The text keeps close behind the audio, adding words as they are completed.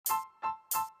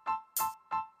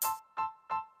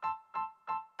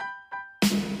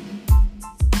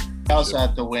also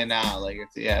have to win out. Like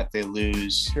if they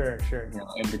lose, sure,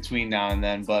 in between now and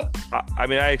then. But I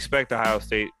mean, I expect Ohio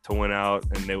State to win out,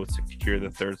 and they would secure the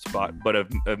third spot. But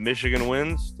if Michigan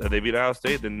wins, if they beat Ohio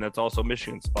State, then that's also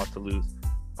Michigan's spot to lose.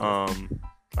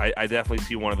 I definitely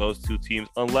see one of those two teams,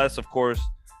 unless of course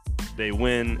they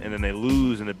win and then they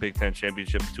lose in the Big Ten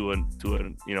championship to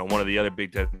one of the other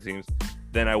Big Ten teams.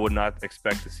 Then I would not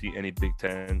expect to see any Big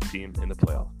Ten team in the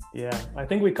playoff. Yeah, I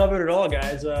think we covered it all,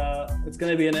 guys. It's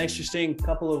going to be an interesting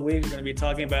couple of weeks. We're going to be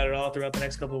talking about it all throughout the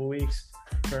next couple of weeks.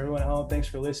 For everyone at home, thanks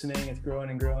for listening. It's growing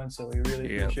and growing, so we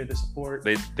really appreciate the support.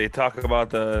 They talk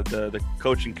about the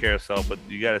coaching carousel, but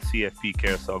you got a CFB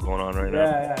carousel going on right now.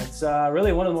 Yeah, it's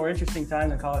really one of the more interesting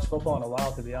times in college football in a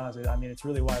while, to be honest. I mean, it's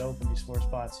really wide open, these 4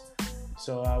 spots.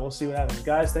 So we'll see what happens.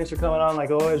 Guys, thanks for coming on. Like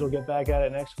always, we'll get back at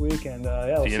it next week. And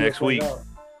we'll see you next week. Out.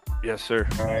 Yes, sir.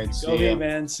 All right. Go Heat,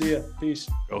 man. See ya. Peace.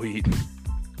 Go Heat.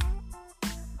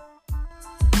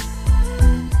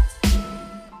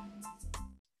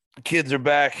 Kids are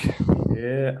back.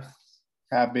 Yeah.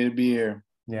 Happy to be here.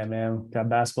 Yeah, man. Got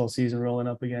basketball season rolling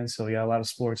up again, so we got a lot of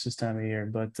sports this time of year.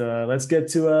 But let's get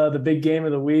to the big game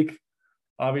of the week.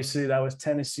 Obviously, that was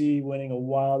Tennessee winning a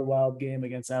wild game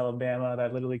against Alabama.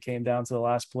 That literally came down to the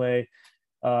last play.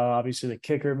 Obviously, the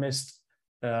kicker missed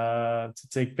to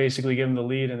basically give them the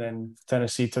lead, and then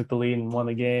Tennessee took the lead and won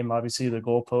the game. Obviously, the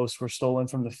goalposts were stolen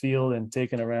from the field and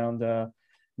taken around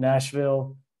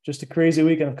Nashville. Just a crazy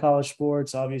weekend of college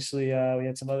sports. Obviously, we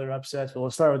had some other upsets, but we'll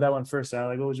start with that one first,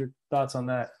 Alec. What was your thoughts on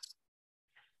that?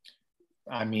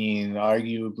 I mean,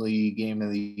 arguably game of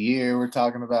the year we're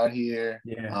talking about here.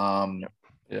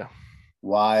 Yeah.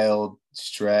 Wild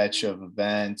stretch of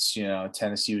events.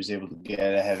 Tennessee was able to get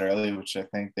ahead early, which I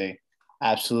think they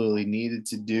absolutely needed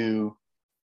to do.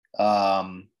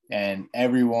 And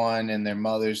everyone and their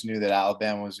mothers knew that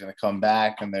Alabama was going to come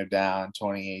back, and they're down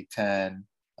 28-10.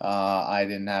 I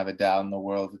didn't have a doubt in the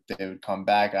world that they would come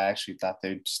back. I actually thought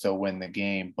they'd still win the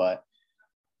game, but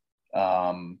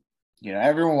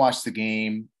everyone watched the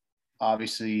game.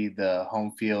 Obviously, the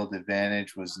home field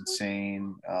advantage was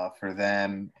insane for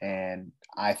them, and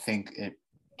I think it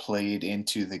played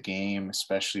into the game,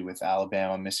 especially with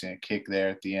Alabama missing a kick there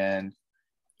at the end.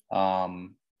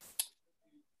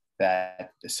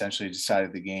 That essentially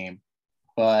decided the game.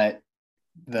 But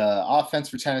the offense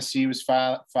for Tennessee was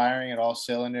firing at all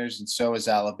cylinders, and so was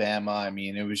Alabama. I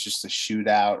mean, it was just a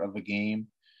shootout of a game.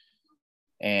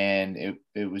 And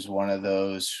it was one of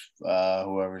those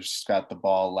whoever's got the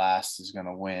ball last is going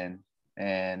to win.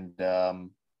 And,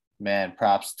 man,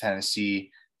 props to Tennessee.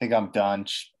 I think I'm done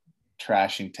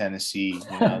trashing Tennessee.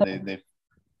 They've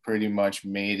pretty much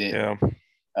made it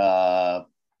to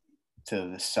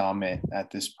the summit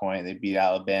at this point. They beat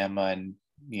Alabama, and,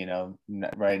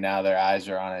 right now their eyes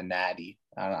are on a natty.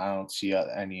 I don't see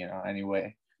any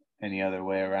other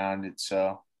way around it.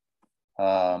 So,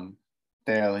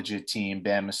 they're a legit team.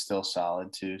 Bama's still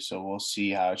solid too, so we'll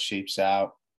see how it shapes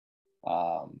out.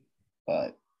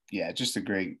 But yeah, just a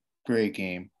great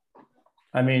game.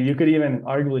 I mean, you could even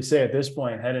arguably say at this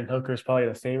point, Hendon Hooker is probably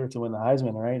the favorite to win the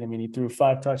Heisman, right? I mean, he threw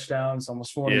 5 touchdowns,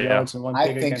 almost 400 yards, and 1 pick I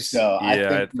think against. So.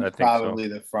 Yeah, I think probably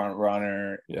the front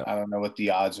runner. Yeah. I don't know what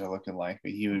the odds are looking like,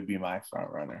 but he would be my front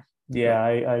runner. Yeah,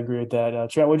 I agree with that.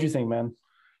 Trent, what do you think, man?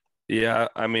 Yeah,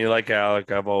 I mean, like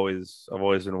Alec, I've always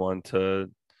been one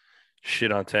to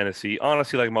shit on Tennessee,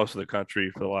 honestly, like most of the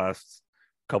country for the last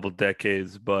couple of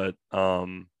decades, but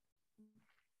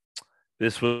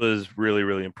this was really,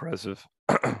 really impressive.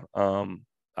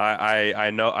 I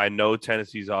know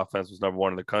Tennessee's offense was number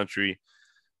 1 in the country.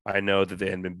 I know that they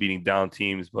hadn't been beating down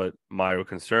teams, but my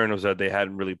concern was that they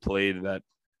hadn't really played a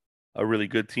really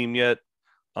good team yet,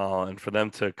 and for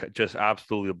them to just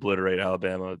absolutely obliterate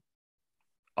Alabama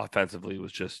offensively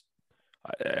was just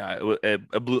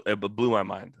it blew my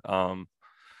mind.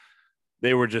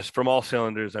 They were just from all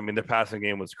cylinders. I mean, the passing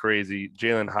game was crazy.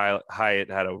 Jalen Hyatt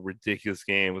had a ridiculous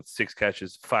game with 6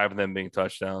 catches, 5 of them being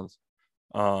touchdowns.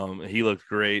 He looked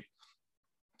great.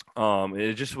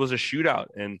 It just was a shootout.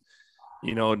 And,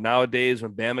 nowadays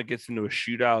when Bama gets into a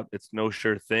shootout, it's no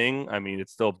sure thing. I mean,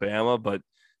 it's still Bama, but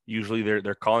usually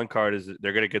their calling card is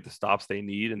they're going to get the stops they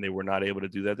need, and they were not able to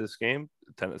do that this game.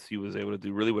 Tennessee was able to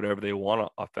do really whatever they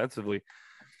want offensively.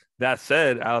 That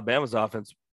said, Alabama's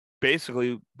offense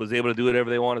basically was able to do whatever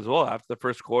they want as well. After the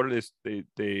first quarter,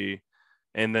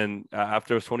 and then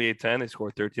after it was 28-10, they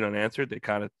scored 13 unanswered. They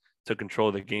kind of took control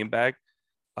of the game back.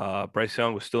 Bryce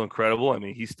Young was still incredible. I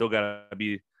mean, he's still got to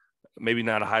be maybe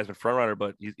not a Heisman frontrunner,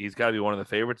 but he's got to be one of the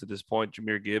favorites at this point.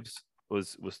 Jahmyr Gibbs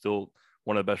was still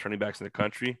one of the best running backs in the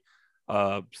country.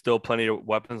 Still plenty of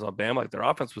weapons on Bama. Like, their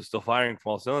offense was still firing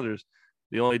from all cylinders.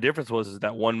 The only difference was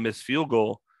that 1 missed field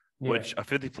goal which a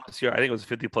 50-plus yard, I think it was a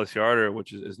 50-plus yarder,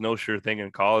 which is no sure thing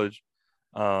in college.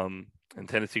 And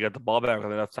Tennessee got the ball back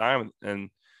with enough time. And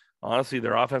honestly,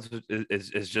 their offense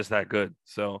is just that good.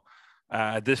 So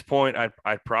at this point,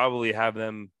 I'd probably have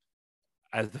them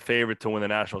as the favorite to win the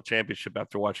national championship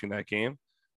after watching that game.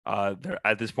 They're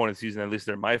at this point in the season, at least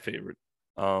they're my favorite.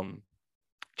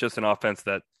 Just an offense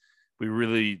that we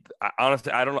really,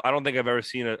 honestly, I don't think I've ever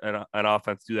seen an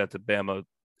offense do that to Bama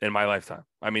in my lifetime.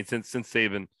 I mean, since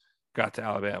Saban got to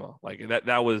Alabama, like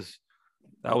that was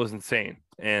insane.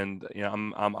 And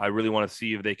I really want to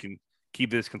see if they can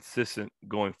keep this consistent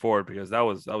going forward, because that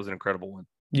was an incredible win.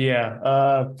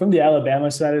 Yeah. From the Alabama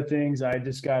side of things, I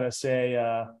just gotta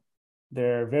say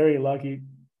they're very lucky,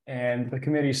 and the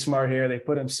committee's smart here. They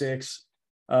put them 6.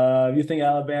 You think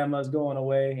Alabama is going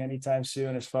away anytime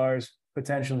soon as far as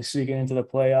potentially sneaking into the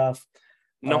playoff?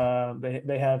 No,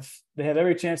 they have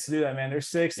every chance to do that, man. They're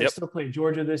 6. They Yep. still play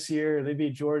Georgia this year. They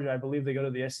beat Georgia. I believe they go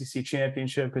to the SEC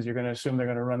championship, because you're going to assume they're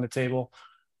going to run the table.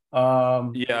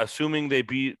 Yeah, assuming they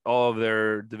beat all of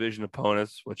their division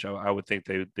opponents, which I would think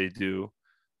they do,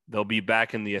 they'll be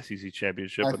back in the SEC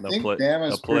championship, and they'll play.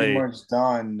 Bama's pretty much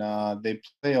done. They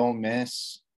play Ole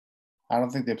Miss. I don't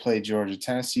think they play Georgia.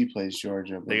 Tennessee plays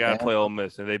Georgia. They got to play Ole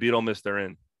Miss, and they beat Ole Miss, they're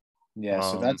in. Yeah,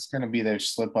 so that's going to be their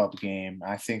slip-up game.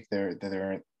 I think they're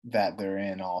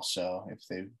in also if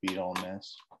they beat Ole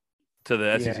Miss to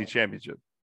the SEC championship.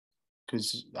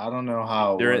 Because I don't know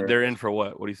how they're in for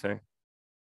what? What do you think?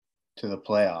 To the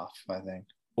playoff, I think.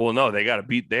 Well, no, they got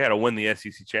to win the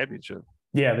SEC championship.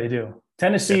 Yeah, they do.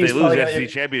 Tennessee, if they lose the SEC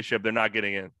championship, they're not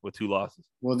getting in with 2 losses.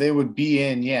 Well, they would be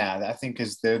in, yeah. I think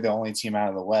because they're the only team out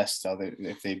of the West.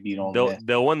 If they beat Ole Miss,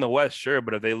 they'll win the West, sure.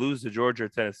 But if they lose to Georgia or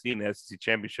Tennessee in the SEC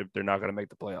championship, they're not going to make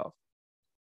the playoff.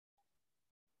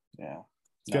 Yeah.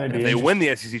 If they win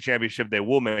the SEC championship, they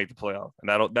will make the playoff,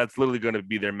 and that's literally going to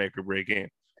be their make or break game.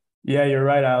 Yeah, you're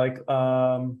right, Alec.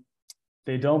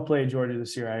 They don't play Georgia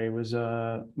this year. I was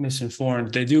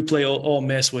misinformed. They do play Ole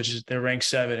Miss, which is they're ranked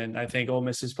 7, and I think Ole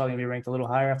Miss is probably gonna be ranked a little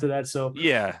higher after that. So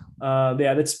yeah,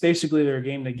 that's basically their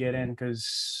game to get in.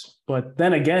 But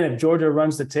then again, if Georgia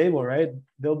runs the table, right,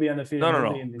 they'll be undefeated.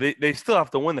 No. They still have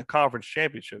to win the conference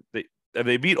championship. If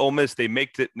they beat Ole Miss, they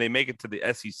make it to the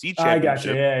SEC championship. I got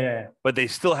you. Yeah. But they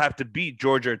still have to beat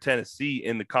Georgia or Tennessee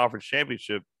in the conference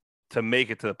championship to make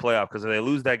it to the playoff. Because if they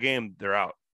lose that game, they're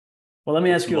out. Well, let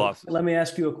me ask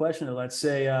you a question. Let's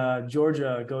say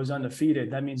Georgia goes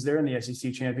undefeated. That means they're in the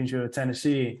SEC championship with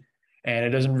Tennessee, and it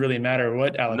doesn't really matter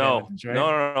what Alabama is, right?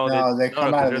 No, they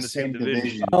come out of the same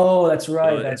division. Oh, that's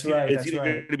right. It's either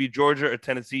going to be Georgia or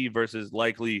Tennessee versus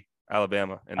likely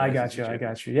Alabama. I got you.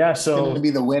 Yeah, so it's going to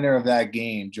be the winner of that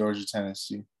game, Georgia,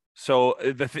 Tennessee. So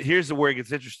here's where it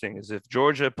gets interesting: is if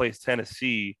Georgia plays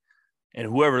Tennessee,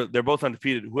 and they're both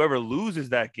undefeated, whoever loses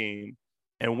that game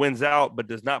and wins out but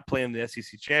does not play in the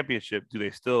SEC championship, do they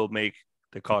still make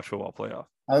the college football playoff?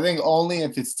 I think only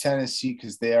if it's Tennessee,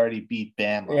 because they already beat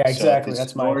Bama. Yeah, exactly. So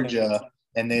that's Georgia,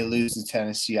 and they lose to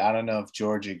Tennessee. I don't know if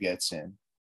Georgia gets in.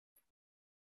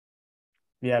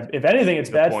 Yeah, if anything,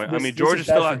 it's bad. I mean, Georgia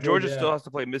still has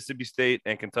to play Mississippi State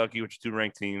and Kentucky, which are 2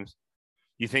 ranked teams.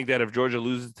 You think that if Georgia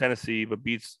loses to Tennessee but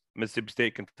beats Mississippi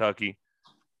State, Kentucky,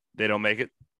 they don't make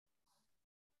it?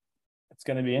 It's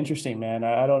going to be interesting, man.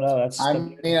 I don't know.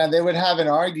 They would have an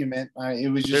argument.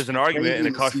 There's an argument, and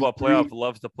the college football playoff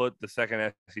loves to put the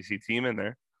second SEC team in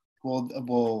there.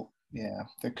 Well, yeah,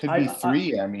 there could be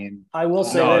 3. I will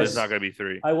say there's not going to be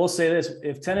 3. I will say this: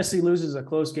 if Tennessee loses a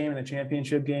close game in the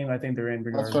championship game, I think they're in.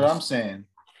 Regardless. That's what I'm saying.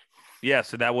 Yeah,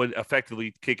 so that would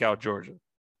effectively kick out Georgia.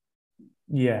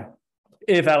 Yeah,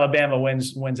 if Alabama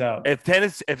wins out.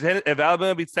 If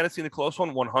Alabama beats Tennessee in the close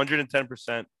one,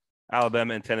 110%.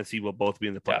 Alabama and Tennessee will both be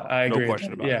in the playoff. I agree. No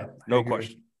question about it. No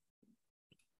question.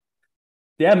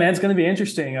 Yeah, man, it's going to be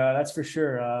interesting. That's for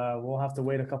sure. We'll have to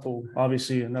wait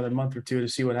obviously another month or 2 to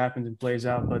see what happens and plays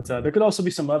out. But there could also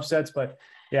be some upsets. But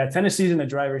yeah, Tennessee's in the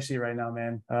driver's seat right now,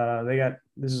 man.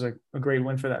 This is a great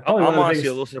win for that. I'm honestly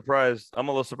a little surprised. I'm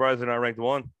a little surprised they're not ranked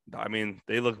 1. I mean,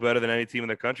 they look better than any team in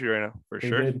the country right now, for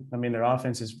sure. Did. I mean, their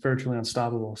offense is virtually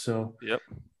unstoppable. So yep.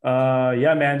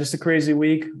 Yeah, man, just a crazy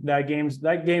week. That game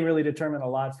really determined a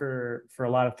lot for a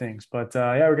lot of things. But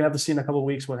yeah, we're gonna have to see in a couple of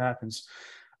weeks what happens.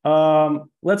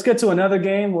 Let's get to another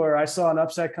game where I saw an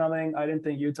upset coming. I didn't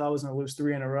think Utah was gonna lose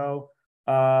 3 in a row.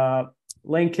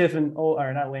 Lincoln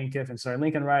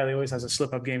Riley always has a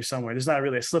slip-up game somewhere. There's not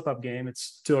really a slip-up game.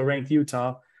 It's to a ranked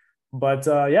Utah. But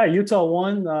yeah, Utah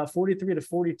won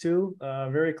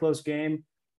 43-42. Very close game.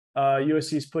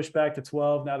 USC's pushed back to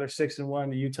 12. Now they're 6-1.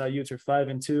 The Utah Utes are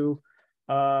 5-2.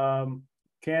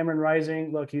 Cameron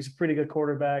Rising, look, he's a pretty good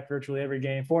quarterback virtually every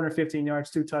game. 415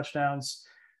 yards, 2 touchdowns.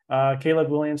 Caleb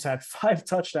Williams had 5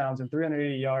 touchdowns and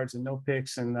 380 yards and no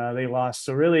picks, and they lost.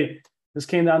 So really, this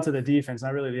came down to the defense,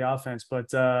 not really the offense. But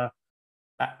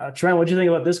Trent, what do you think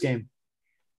about this game?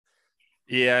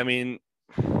 Yeah, I mean,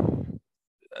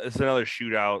 it's another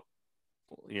shootout.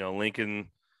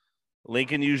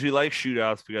 Lincoln usually likes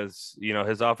shootouts because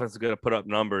his offense is going to put up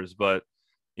numbers, but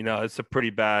it's a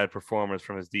pretty bad performance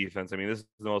from his defense. I mean, this is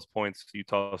the most points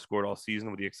Utah scored all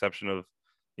season, with the exception of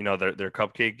their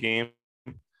cupcake game.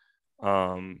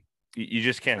 You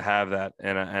just can't have that,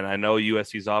 and I know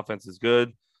USC's offense is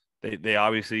good. They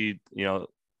obviously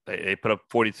they put up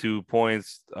 42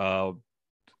 points.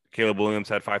 Caleb Williams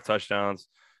had 5 touchdowns.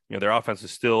 Their offense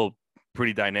is still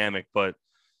pretty dynamic, but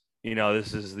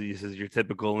this is your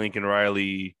typical Lincoln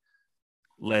Riley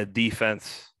led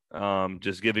defense,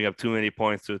 just giving up too many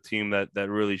points to a team that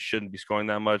really shouldn't be scoring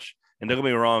that much. And don't get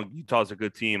me wrong, Utah's a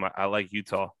good team. I like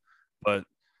Utah, but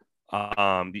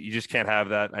you just can't have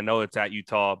that. I know it's at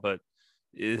Utah, but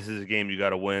this is a game you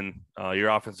got to win. Your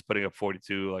offense is putting up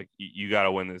 42. Like, you got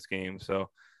to win this game. So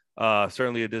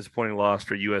certainly a disappointing loss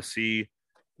for USC,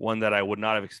 one that I would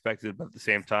not have expected, but at the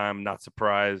same time, not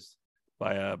surprised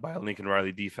by a Lincoln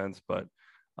Riley defense. But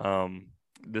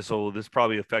this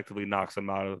probably effectively knocks them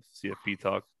out of CFP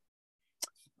talk.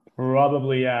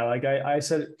 Probably, yeah. Like I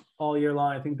said all year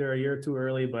long, I think they're a year too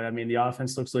early, but I mean, the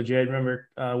offense looks legit. Remember,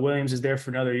 Williams is there for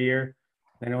another year.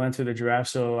 Then went through the draft,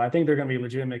 so I think they're going to be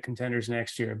legitimate contenders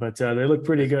next year. But they look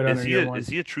pretty good on their year one. Is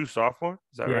he a true sophomore?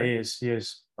 Is that right? right? Yeah, he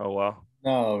is. Oh, wow.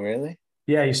 No, really?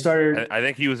 Yeah, he started. I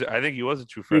think he was a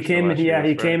true freshman.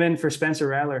 He came in for Spencer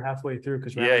Rattler halfway through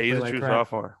because he's a true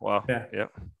sophomore. Wow. Yeah.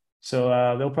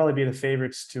 So they'll probably be the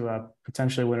favorites to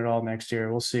potentially win it all next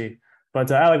year. We'll see. But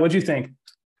Alec, what do you think?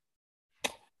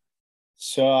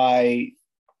 So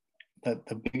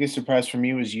the biggest surprise for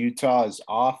me was Utah's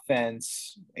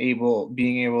offense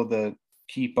being able to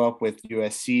keep up with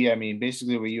USC. I mean,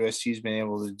 basically what USC's been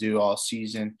able to do all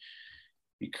season,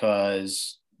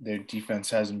 because their defense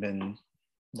hasn't been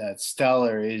that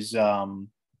stellar, is just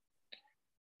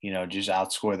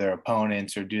outscore their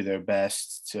opponents or do their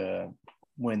best to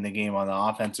win the game on the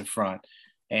offensive front.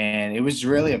 And it was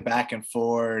really a back and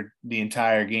forth the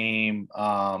entire game.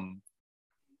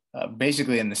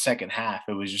 Basically in the second half,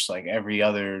 it was just like every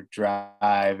other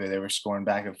drive they were scoring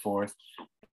back and forth.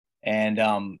 And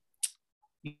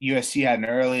USC had an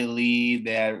early lead.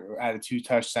 They had a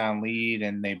 2-touchdown lead,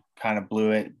 and they kind of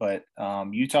blew it. But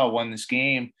Utah won this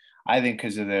game, I think,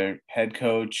 because of their head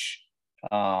coach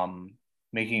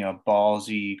making a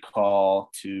ballsy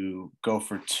call to go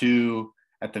for 2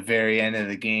 at the very end of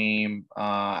the game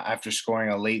after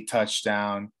scoring a late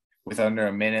touchdown with under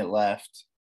a minute left.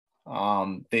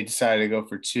 They decided to go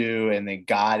for 2, and they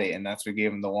got it, and that's what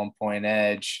gave them the 1-point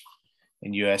edge.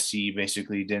 And USC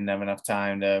basically didn't have enough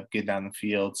time to get down the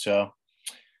field. So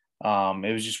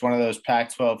it was just one of those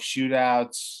Pac-12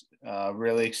 shootouts.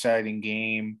 Really exciting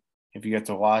game if you get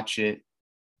to watch it.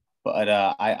 But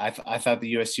I thought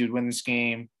the USC would win this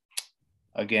game.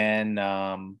 Again,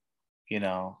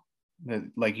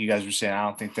 like you guys were saying, I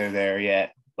don't think they're there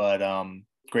yet. But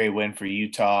great win for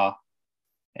Utah.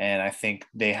 And I think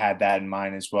they had that in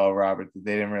mind as well, Robert, that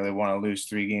they didn't really want to lose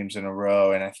 3 games in a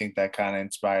row. And I think that kind of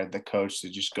inspired the coach to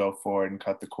just go for it and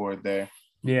cut the cord there.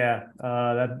 Yeah,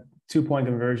 that 2-point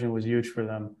conversion was huge for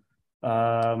them.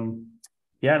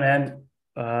 Yeah, man,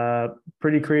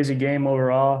 pretty crazy game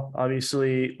overall.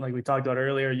 Obviously, like we talked about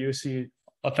earlier, USC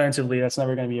offensively, that's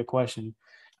never going to be a question.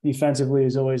 Defensively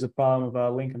is always the problem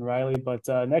of Lincoln Riley. But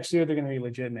next year, they're going to be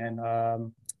legit,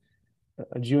 man.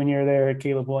 A junior there,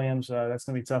 Caleb Williams, that's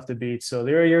going to be tough to beat. So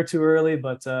they're a year too early,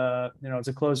 but, it's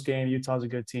a close game. Utah's a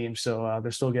good team, so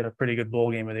they'll still get a pretty good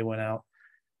bowl game if they win out.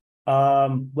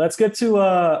 Let's get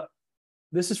to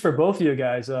this is for both of you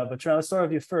guys, but Trent, let's start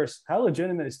with you first. How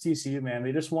legitimate is TCU, man?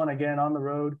 They just won again on the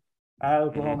road at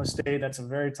Oklahoma State. That's a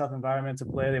very tough environment to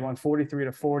play. They won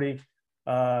 43-40,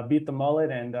 beat the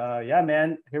Mullet, and yeah,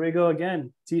 man, here we go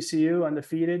again. TCU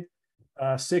undefeated.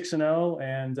 6-0,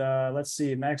 and let's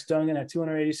see, Max Duggan at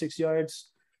 286 yards,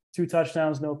 2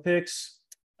 touchdowns, no picks.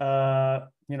 The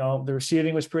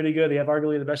receiving was pretty good. They have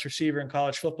arguably the best receiver in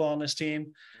college football on this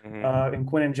team. And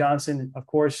Quinton Johnson, of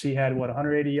course, he had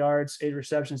 180 yards, 8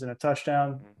 receptions, and a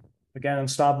touchdown. Again,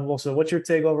 unstoppable. So what's your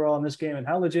take overall in this game, and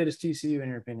how legit is TCU in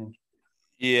your opinion?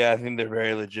 Yeah, I think they're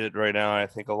very legit right now. I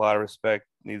think a lot of respect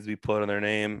needs to be put on their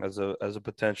name as a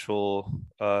potential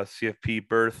CFP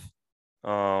berth.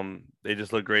 They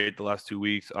just look great the last 2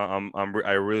 weeks.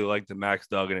 I really like the Max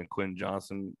Duggan and Quinn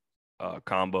Johnson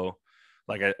combo.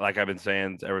 Like I've been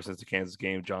saying ever since the Kansas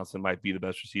game, Johnson might be the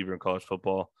best receiver in college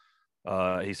football.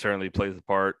 He certainly plays the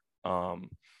part.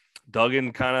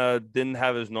 Duggan kind of didn't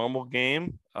have his normal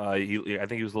game. I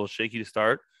think he was a little shaky to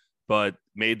start, but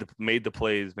made enough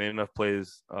plays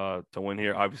to win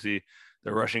here. Obviously,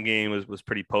 the rushing game was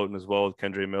pretty potent as well with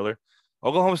Kendre Miller.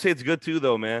 Oklahoma State's good too,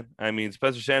 though, man. I mean,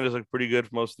 Spencer Sanders looked pretty good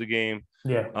for most of the game.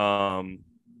 Yeah.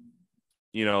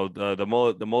 The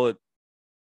mullet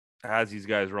has these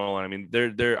guys rolling. I mean,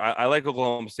 I like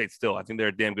Oklahoma State still. I think they're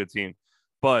a damn good team,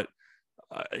 but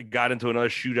it got into another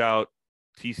shootout.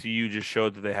 TCU just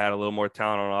showed that they had a little more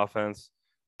talent on offense.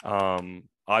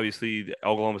 Obviously,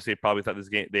 Oklahoma State probably thought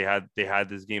they had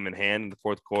this game in hand in the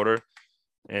fourth quarter,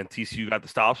 and TCU got the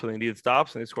stops when they needed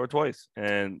stops, and they scored twice.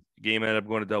 And the game ended up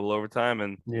going to double overtime,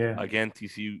 and again,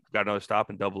 TCU got another stop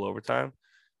in double overtime.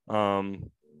 And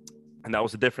that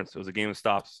was the difference. It was a game of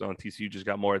stops, so TCU just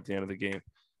got more at the end of the game.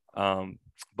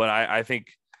 But I think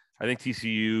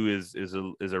TCU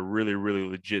is a really, really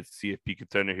legit CFP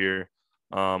contender here.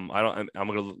 I'm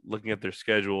looking at their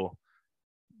schedule.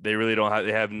 They really don't have.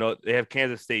 They have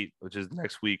Kansas State, which is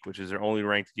next week, which is their only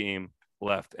ranked game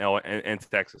left, and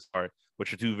Texas,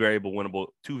 which are two very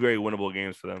winnable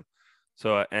games for them.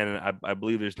 So, and I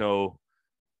believe there's no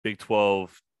Big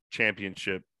 12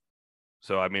 championship.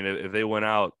 So, I mean, if they went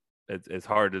out, it's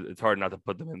hard not to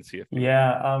put them in the CFP.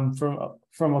 Yeah.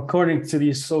 From according to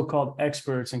these so-called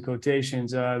experts in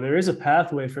quotations, there is a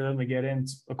pathway for them to get in,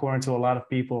 according to a lot of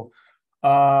people.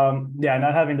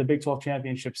 Not having the Big 12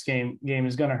 championships game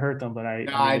is going to hurt them, but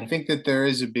I think that there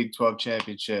is a Big 12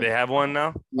 championship. They have one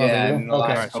now. Yeah,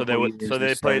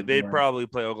 they'd probably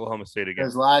play Oklahoma State again.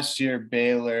 Because last year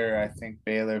Baylor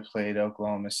played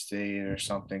Oklahoma State or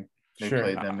something. They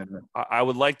played them in I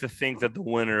would like to think that the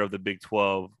winner of the Big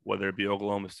 12, whether it be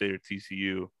Oklahoma State or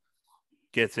TCU,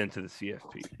 gets into the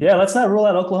CFP. Yeah, let's not rule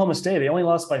out Oklahoma State. They only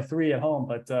lost by 3 at home,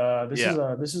 but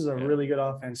this is a really good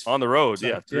offense on the road.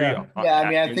 So, 3. I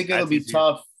mean, I think it'll be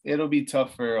tough. It'll be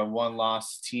tough for a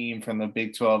one-loss team from the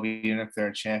Big 12, even if they're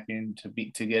a champion,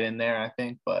 to get in there. I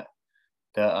think, but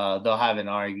they'll have an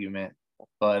argument.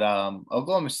 But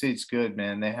Oklahoma State's good,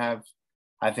 man. They have,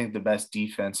 I think, the best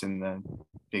defense in the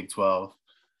Big 12.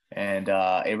 And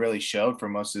it really showed for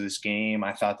most of this game.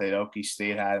 I thought that Okie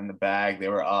State had in the bag. They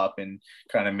were up and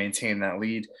kind of maintained that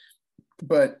lead.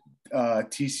 But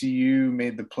TCU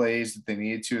made the plays that they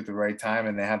needed to at the right time,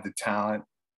 and they have the talent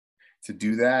to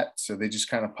do that. So they just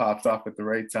kind of popped off at the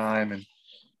right time. And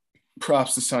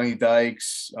props to Sonny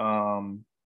Dykes.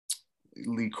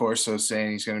 Lee Corso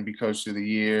saying he's going to be coach of the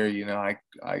year. You know,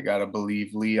 I got to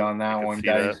believe Lee on that one.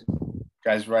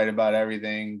 Guy's right about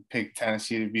everything. Picked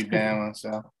Tennessee to beat Bama.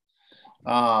 So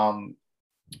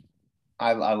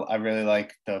I really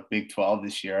like the Big 12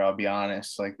 this year. I'll be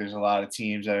honest. Like, there's a lot of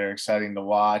teams that are exciting to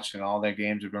watch, and all their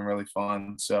games have been really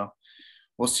fun. So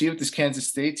we'll see with this Kansas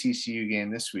State TCU game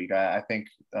this week. I think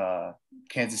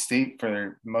Kansas State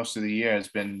for most of the year has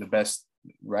been the best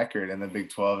record in the Big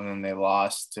 12, and then they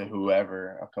lost to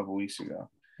whoever a couple weeks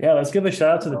ago. Yeah, let's give a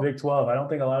shout out to the Big 12. I don't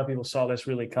think a lot of people saw this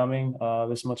really coming,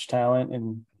 this much talent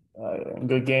and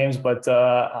good games, but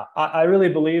I really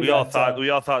believe we all thought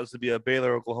this would be a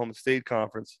Baylor Oklahoma State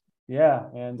conference. Yeah,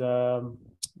 and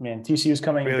man, TCU is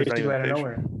coming basically out of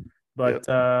nowhere. But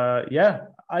I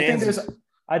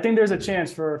think there's a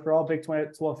chance for all Big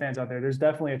 12 fans out there. There's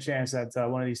definitely a chance that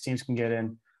one of these teams can get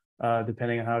in,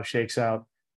 depending on how it shakes out.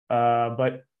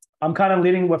 But I'm kind of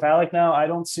leading with Alec now. I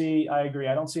agree.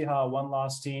 I don't see how a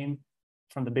one-loss team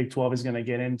from the Big 12 is going to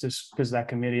get in, just because that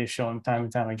committee has shown time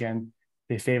and time again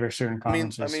they favor certain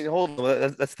conferences. I mean, hold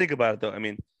on. Let's think about it, though. I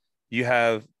mean, you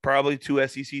have probably 2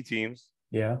 SEC teams.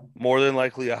 Yeah. More than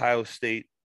likely Ohio State.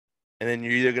 And then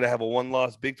you're either going to have a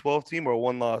one-loss Big 12 team or a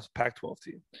one-loss Pac-12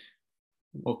 team.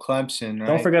 Well, Clemson, right?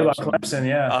 Don't forget about Clemson,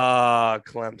 yeah.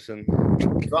 Clemson.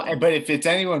 But if it's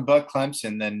anyone but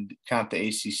Clemson, then count the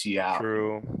ACC out.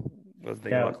 True. If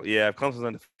Clemson's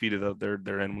undefeated,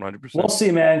 they're in 100%. We'll see,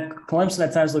 man. Clemson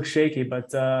at times looks shaky, but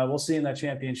we'll see in that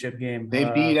championship game. They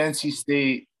beat NC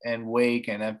State and Wake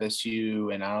and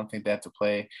FSU, and I don't think they have to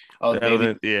play.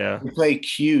 They play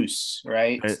Cuse,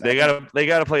 right? They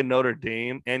gotta play Notre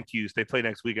Dame and Cuse. They play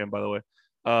next weekend, by the way.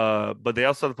 But they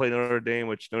also have to play Notre Dame,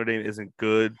 which Notre Dame isn't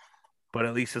good, but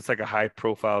at least it's like a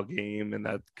high-profile game, and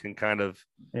that can kind of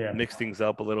mix things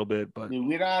up a little bit. But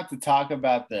we don't have to talk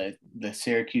about the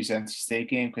Syracuse NC State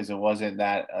game because it wasn't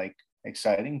that like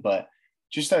exciting. But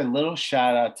just a little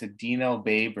shout out to Dino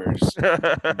Babers,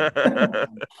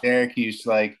 Syracuse.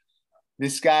 Like,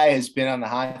 this guy has been on the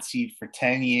hot seat for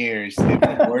 10 years. They've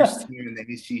been the worst team in the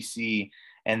ACC,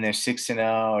 and they're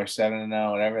 6-0 or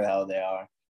 7-0, whatever the hell they are.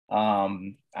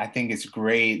 I think it's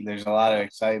great. There's a lot of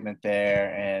excitement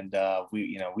there, and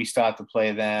we still have to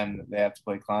play them. They have to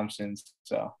play Clemson.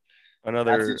 So That's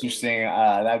Another interesting.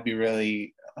 That'd be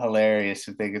really hilarious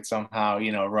if they could somehow,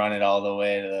 run it all the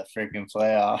way to the freaking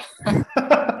playoff.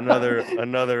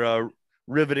 another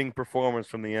riveting performance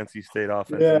from the NC State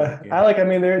offense in that Yeah, game. Alec. I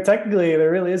mean,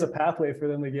 there really is a pathway for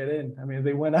them to get in. I mean,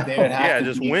 they went out. They would have Yeah, to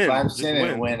just beat win. Just Clemson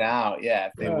and win. win out. Yeah,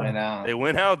 if they win out. They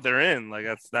win out, they're in. Like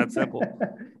that's that simple.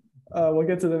 We'll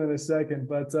get to them in a second,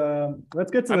 but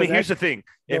let's get to. I mean, here's next. the thing.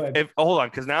 If hold on,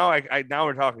 because now now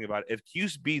we're talking about it. If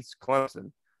Cuse beats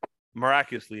Clemson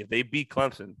miraculously, if they beat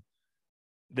Clemson,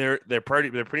 they're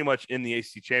pretty much in the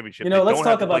ACC championship. Let's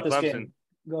talk about this game.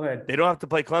 Go ahead. They don't have to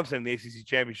play Clemson in the ACC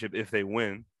championship if they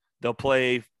win. They'll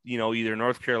play, either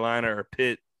North Carolina or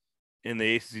Pitt in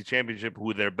the ACC championship,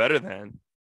 who they're better than.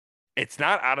 It's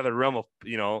not out of the realm of,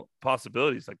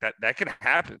 possibilities like that. That could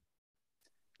happen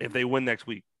if they win next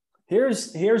week.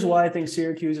 Here's why I think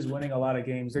Syracuse is winning a lot of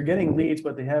games. They're getting leads,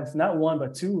 but they have not one,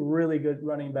 but two really good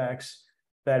running backs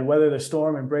that weather the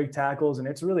storm and break tackles. And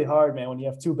it's really hard, man, when you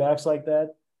have two backs like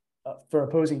that for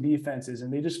opposing defenses.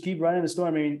 And they just keep running the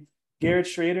storm. I mean, Garrett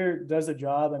Schrader does the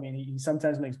job. I mean, he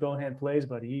sometimes makes bonehand plays,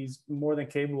 but he's more than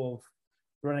capable of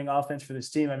running offense for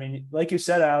this team. I mean, like you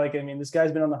said, Alec, I mean, this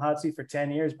guy's been on the hot seat for 10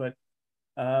 years, but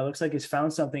looks like he's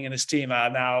found something in his team.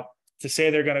 Now, to say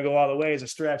they're going to go all the way is a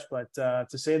stretch, but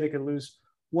to say they could lose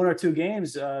one or two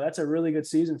games, that's a really good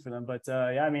season for them. But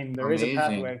yeah, I mean, there is a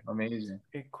pathway. Amazing.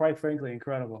 Quite frankly,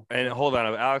 incredible. And hold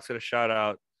on, if Alex going to shout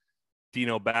out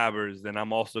Dino Babbers, then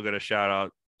I'm also going to shout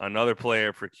out another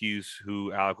player for Cuse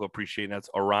who Alec will appreciate, and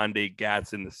that's Arande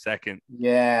Gatson II.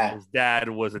 Yeah. His dad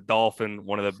was a Dolphin,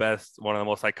 one of the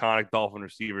most iconic Dolphin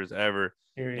receivers ever.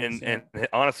 And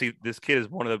honestly, this kid is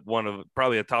one of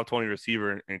probably a top 20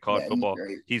 receiver in college football.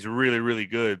 He's really, really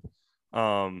good.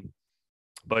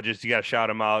 But just you got to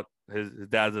shout him out. His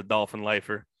dad's a Dolphin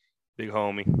lifer, big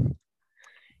homie.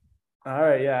 All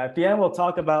right, yeah. At the end, we'll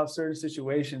talk about certain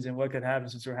situations and what could happen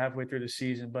since we're halfway through the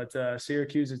season. But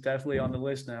Syracuse is definitely on the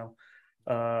list now,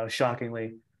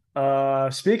 shockingly.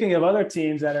 Speaking of other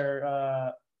teams that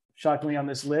are shockingly on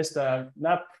this list,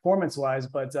 not performance-wise,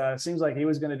 but it seems like he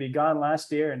was going to be gone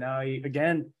last year, and now he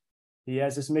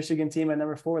has this Michigan team at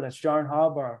number 4. That's John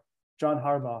Harbaugh.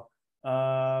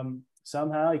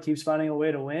 Somehow he keeps finding a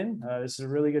way to win. This is a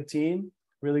really good team.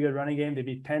 Really good running game. They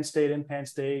beat Penn State in Penn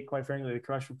State. Quite frankly, they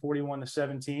crushed from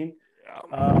 41-17.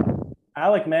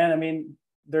 Alec, man, I mean,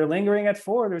 they're lingering at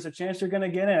 4. There's a chance they're going to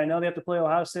get in. I know they have to play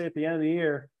Ohio State at the end of the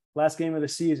year, last game of the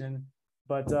season.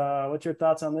 But what's your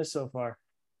thoughts on this so far?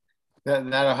 That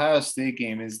Ohio State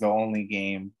game is the only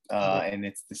game, and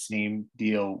it's the same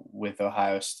deal with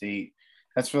Ohio State.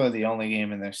 That's really the only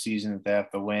game in their season that they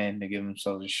have to win to give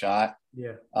themselves a shot.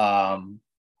 Yeah.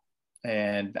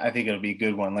 And I think it'll be a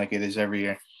good one like it is every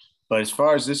year. But as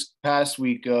far as this past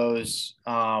week goes,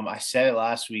 I said it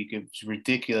last week. It was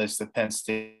ridiculous that Penn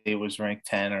State was ranked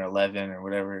 10 or 11 or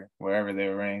wherever they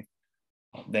were ranked.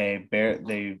 They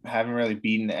haven't really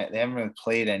they haven't really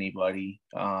played anybody.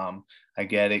 I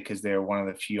get it because they're one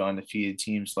of the few undefeated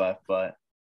teams left, but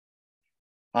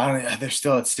they're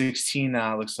still at 16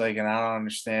 now, it looks like, and I don't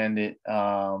understand it.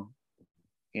 Their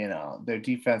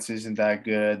defense isn't that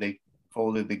good. They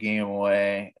folded the game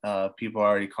away. People are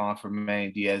already calling for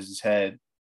Manny Diaz's head,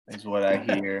 is what I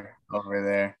hear over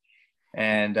there.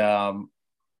 And, I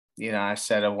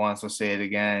said it once, I'll say it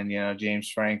again.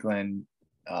 James Franklin,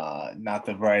 not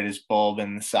the brightest bulb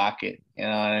in the socket. You know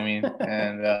what I mean?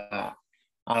 And I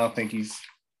don't think he's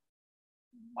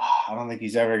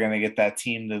ever going to get that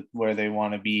team to where they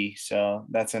want to be. So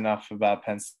that's enough about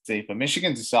Penn State. But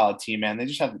Michigan's a solid team, man. They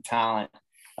just have the talent.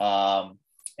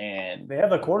 And they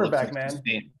have a quarterback, man.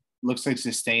 Looks like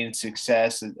sustained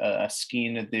success, a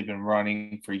scheme that they've been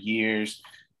running for years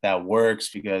that works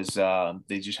because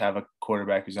they just have a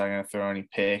quarterback who's not going to throw any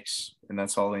picks, and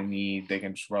that's all they need. They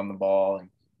can just run the ball and,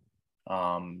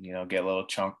 get little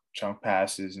chunk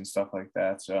passes and stuff like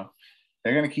that. So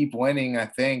they're going to keep winning, I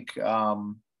think.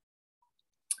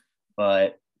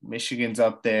 But Michigan's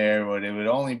up there, but it would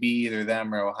only be either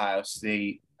them or Ohio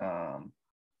State.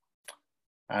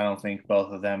 I don't think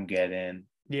both of them get in.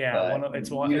 Yeah,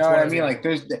 it's one. You know what I mean? Like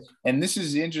and this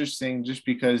is interesting just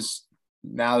because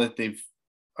now that they've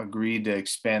agreed to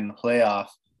expand the playoff,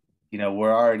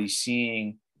 we're already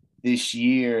seeing this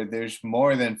year there's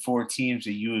more than 4 teams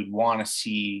that you would want to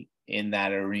see in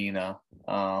that arena.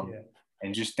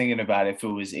 And just thinking about if it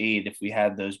was 8, if we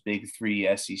had those big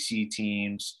 3 SEC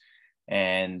teams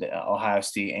and Ohio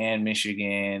State and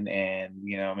Michigan and,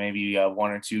 maybe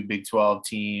 1 or 2 Big 12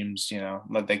 teams,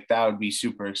 like that would be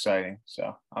super exciting.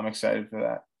 So I'm excited for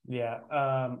that. Yeah.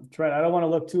 Trent, I don't want to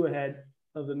look too ahead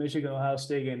of the Michigan-Ohio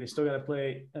State game. They still got to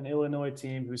play an Illinois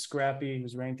team who's scrappy,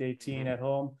 who's ranked 18 at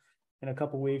home. in a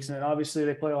couple weeks. And then obviously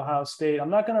they play Ohio State. I'm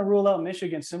not going to rule out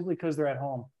Michigan simply because they're at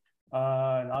home.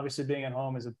 And obviously being at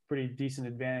home is a pretty decent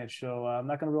advantage. So I'm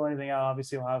not going to rule anything out.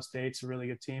 Obviously Ohio State's a really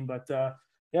good team. But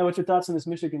yeah, what's your thoughts on this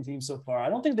Michigan team so far? I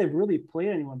don't think they've really played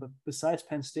anyone but besides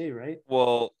Penn State, right?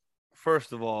 Well,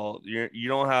 first of all, you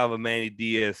don't have a Manny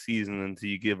Diaz season until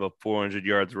you give up 400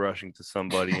 yards rushing to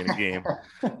somebody in a game.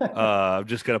 I'm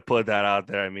just gonna put that out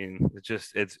there. I mean,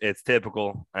 it's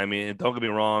typical. I mean, don't get me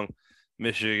wrong,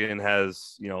 Michigan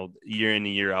has, year in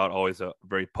and year out always a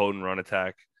very potent run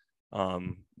attack.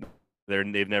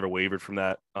 They've never wavered from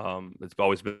that. It's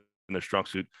always been their strong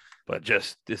suit. But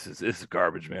just this is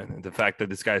garbage, man. And the fact that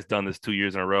this guy's done this 2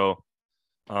 years in a row,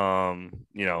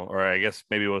 or I guess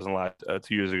maybe it wasn't last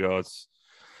 2 years ago.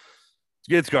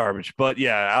 It's garbage. But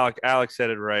yeah, Alex said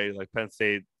it right. Like Penn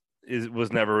State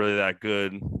was never really that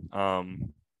good.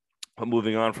 But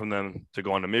moving on from them to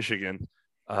go on to Michigan,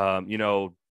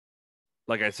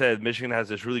 like I said, Michigan has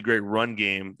this really great run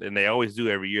game, and they always do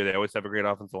every year. They always have a great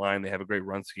offensive line. They have a great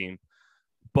run scheme.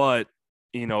 But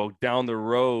down the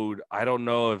road, I don't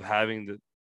know if having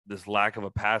this lack of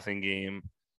a passing game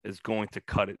is going to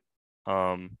cut it.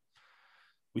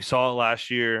 We saw it last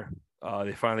year.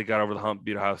 They finally got over the hump,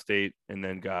 beat Ohio State, and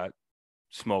then got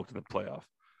smoked in the playoff.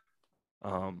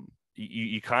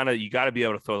 You got to be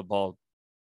able to throw the ball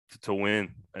to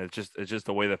win. And it's just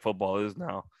the way that football is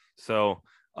now. So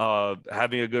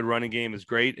having a good running game is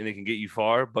great, and it can get you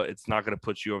far, but it's not going to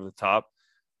put you over the top.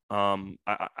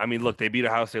 I mean, look, they beat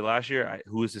Ohio State last year.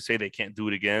 Who is to say they can't do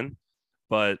it again?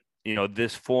 But,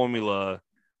 this formula,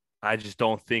 I just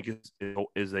don't think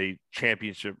is a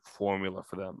championship formula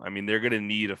for them. I mean, they're going to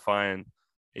need to find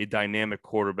a dynamic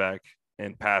quarterback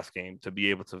and pass game to be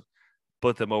able to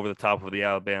put them over the top of the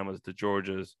Alabamas, the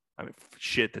Georgias,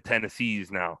 the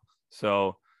Tennessees now.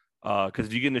 So, because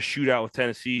if you get in a shootout with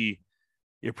Tennessee,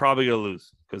 you're probably going to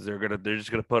lose because they're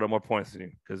just going to put up more points than you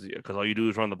because all you do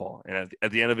is run the ball. And at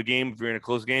the end of a game, if you're in a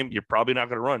close game, you're probably not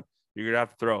going to run. You're going to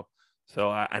have to throw. So,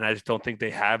 I just don't think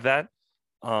they have that.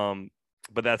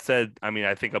 But that said, I mean,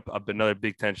 I think another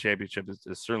Big Ten championship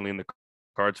is certainly in the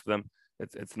cards for them.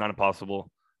 It's not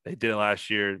impossible. They did it last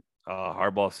year.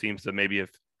 Harbaugh seems to maybe have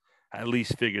at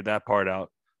least figured that part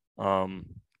out.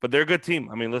 But they're a good team.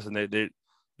 I mean, listen, they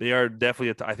are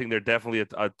definitely. I think they're definitely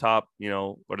a top.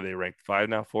 What are they ranked? 5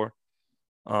 now? 4?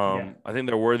 Yeah. I think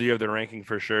they're worthy of their ranking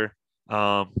for sure.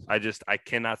 I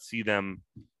cannot see them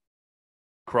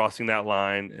crossing that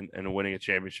line and winning a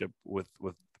championship with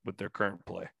their current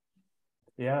play.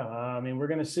 Yeah, I mean, we're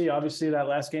going to see. Obviously, that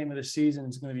last game of the season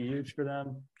is going to be huge for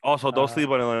them. Also, don't sleep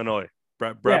on Illinois.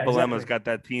 Brett Bielema's got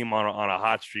that team on a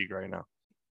hot streak right now.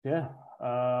 Yeah.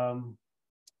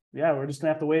 Yeah, we're just going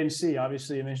to have to wait and see.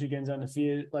 Obviously, Michigan's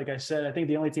undefeated. Like I said, I think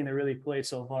the only team that really played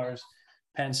so far is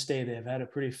Penn State. They've had a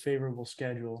pretty favorable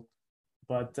schedule.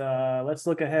 But let's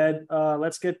look ahead.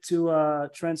 Let's get to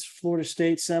Trent's Florida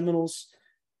State Seminoles.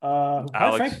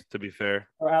 Alex, to be fair.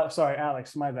 Sorry,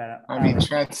 Alex. My bad. I mean,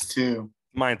 Trent's too.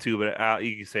 Mine too, but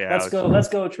you can say Alex. Let's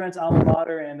go. Trent's alma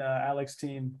mater and Alex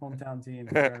team, hometown team.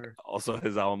 Also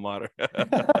his alma mater.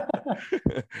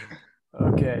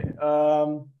 Okay.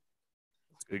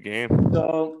 Good game.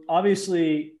 So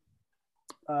obviously,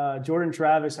 Jordan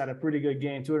Travis had a pretty good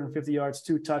game, 250 yards,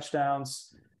 2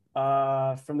 touchdowns.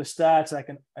 From the stats,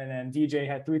 and then DJ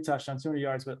had 3 touchdowns, 200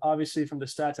 yards. But obviously, from the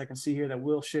stats, I can see here that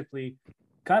Will Shipley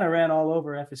kind of ran all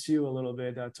over FSU a little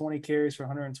bit. 20 carries for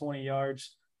 120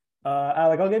 yards.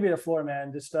 Alec, I'll give you the floor,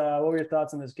 man. Just what were your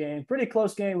thoughts on this game? Pretty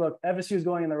close game. Look, FSU is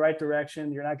going in the right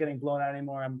direction. You're not getting blown out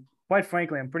anymore. Quite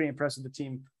frankly, I'm pretty impressed with the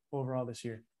team overall this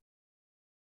year.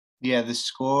 Yeah, the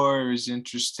score is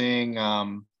interesting.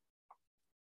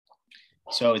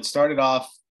 So it started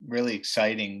off really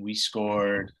exciting. We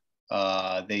scored,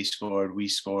 they scored, we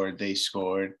scored, they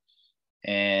scored.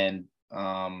 And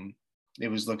it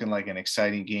was looking like an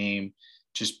exciting game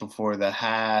just before the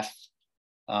half.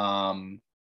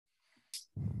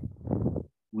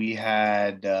 We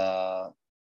had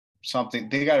something,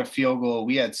 they got a field goal.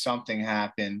 We had something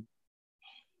happen.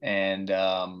 And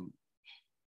I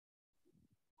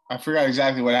forgot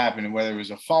exactly what happened, whether it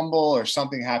was a fumble or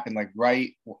something happened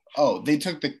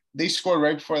they scored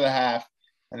right before the half.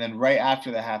 And then right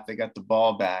after the half, they got the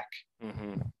ball back.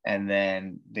 Mm-hmm. And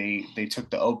then they took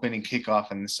the opening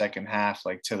kickoff in the second half,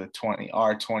 like to the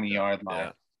 20-yard line.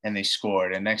 Yeah. And they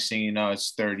scored. And next thing you know,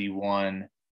 it's 31-14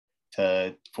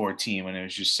 when it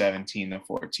was just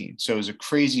 17-14. So it was a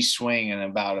crazy swing in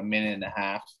about a minute and a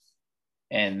half.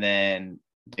 And then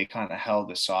they kind of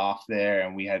held us off there,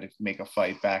 and we had to make a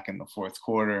fight back in the fourth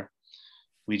quarter.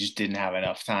 We just didn't have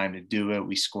enough time to do it.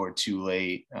 We scored too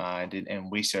late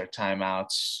and wasted our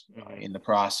timeouts in the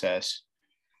process.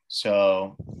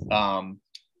 So, I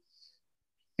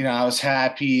was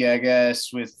happy, I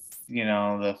guess, with,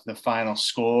 the final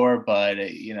score, but,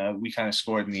 we kind of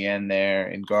scored in the end there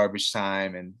in garbage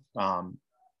time. And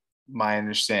my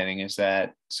understanding is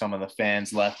that some of the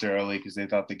fans left early because they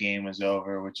thought the game was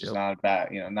over, which is not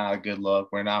not a good look.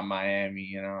 We're not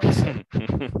Miami,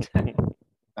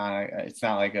 it's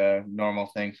not like a normal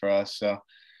thing for us. So,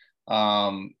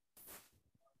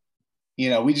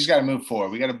 we just got to move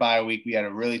forward. We got to bye a week. We had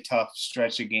a really tough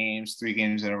stretch of games, 3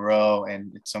 games in a row,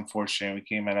 and it's unfortunate we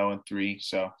came at 0-3.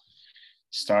 So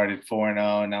started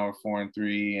 4-0, now we're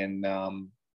 4-3, and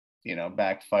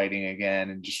back fighting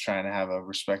again and just trying to have a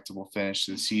respectable finish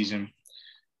to the season.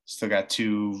 Still got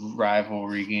 2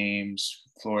 rivalry games,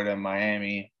 Florida and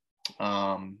Miami.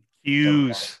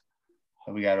 Hughes.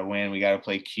 We got to win. We got to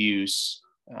play Q's.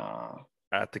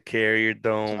 At the Carrier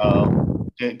Dome. So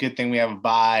good thing we have a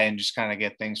bye and just kind of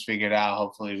get things figured out.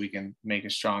 Hopefully we can make a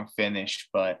strong finish.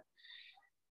 But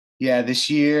yeah, this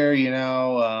year,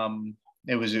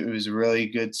 it was a really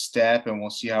good step, and we'll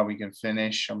see how we can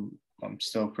finish. I'm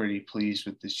still pretty pleased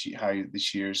with how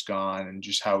this year's gone and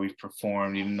just how we've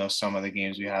performed, even though some of the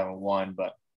games we haven't won.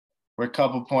 But we're a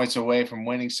couple points away from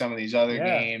winning some of these other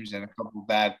games, and a couple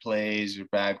bad plays or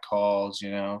bad calls,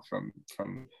 from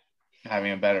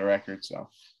having a better record. So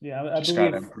I just got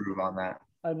to improve on that.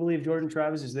 I believe Jordan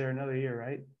Travis is there another year,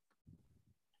 right?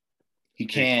 He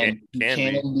can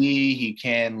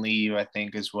leave, I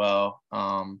think, as well.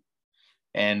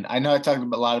 And I know I talked a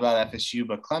lot about FSU,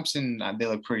 but Clemson, they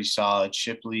look pretty solid.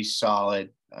 Shipley's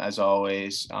solid as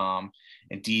always. And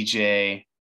DJ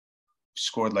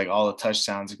scored like all the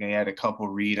touchdowns again. He had a couple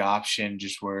read option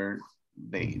just where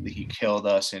he killed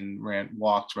us and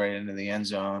walked right into the end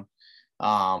zone.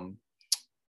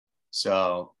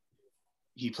 So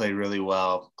he played really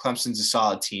well. Clemson's a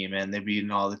solid team, and they've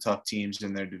beaten all the tough teams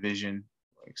in their division,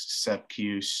 except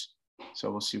Cuse. So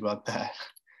we'll see about that.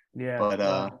 Yeah.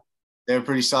 But they're a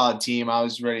pretty solid team. I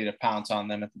was ready to pounce on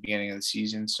them at the beginning of the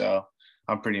season, so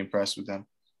I'm pretty impressed with them.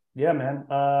 Yeah, man.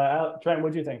 Trent,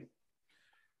 what do you think?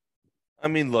 I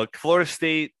mean, look, Florida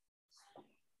State.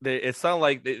 It's not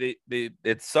like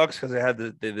it sucks because they had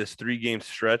this 3-game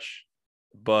stretch,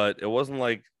 but it wasn't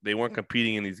like they weren't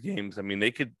competing in these games. I mean, they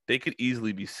could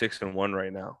easily be 6-1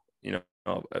 right now.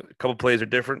 A couple plays are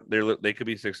different. They could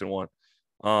be 6-1.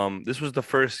 This was the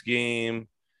first game,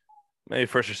 maybe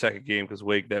first or second game, because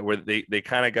Wake where they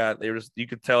kind of got you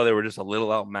could tell they were just a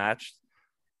little outmatched.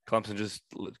 Clemson just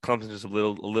a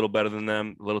little better than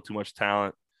them, a little too much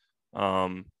talent.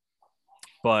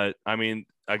 But I mean,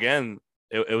 again,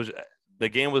 it was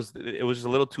just a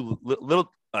little too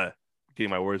getting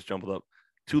my words jumbled up.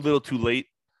 Too little, too late.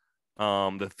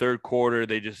 The third quarter,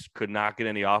 they just could not get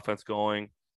any offense going,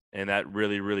 and that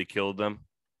really, really killed them.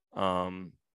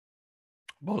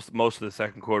 Most of the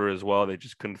second quarter as well, they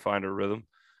just couldn't find a rhythm.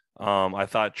 I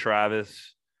thought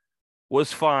Travis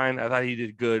was fine. I thought he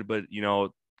did good, but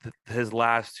his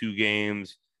last 2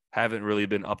 games haven't really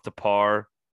been up to par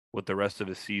with the rest of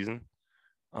the season.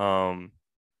 But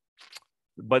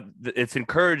it's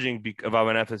encouraging if I'm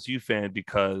an FSU fan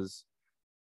because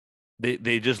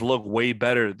they just look way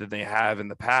better than they have in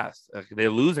the past. They're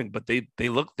losing, but they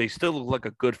still look like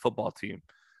a good football team.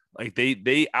 Like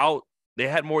they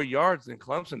had more yards than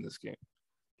Clemson this game.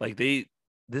 Like this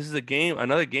is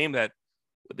another game that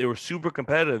they were super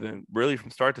competitive and really from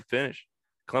start to finish.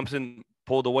 Clemson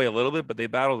pulled away a little bit, but they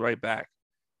battled right back.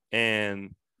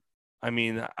 And I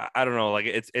mean, I don't know, like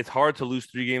it's hard to lose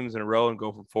 3 games in a row and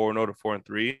go from 4-0 to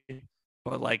 4-3,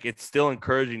 but like it's still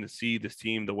encouraging to see this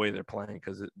team the way they're playing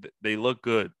because they look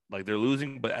good. Like they're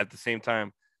losing, but at the same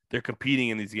time, they're competing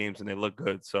in these games and they look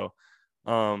good. So,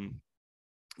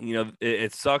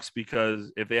 it sucks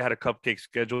because if they had a cupcake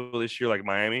schedule this year like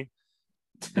Miami,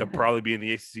 they'll probably be in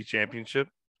the ACC championship.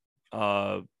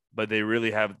 But they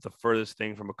really have the furthest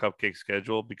thing from a cupcake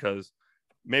schedule because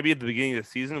maybe at the beginning of the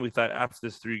season, we thought after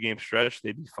this 3-game stretch,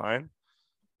 they'd be fine.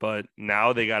 But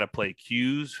now they got to play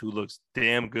Q's, who looks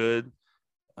damn good.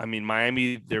 I mean,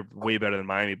 Miami, they're way better than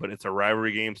Miami, but it's a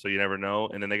rivalry game, so you never know.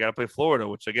 And then they got to play Florida,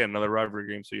 which, again, another rivalry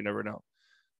game, so you never know.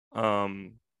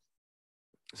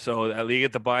 So they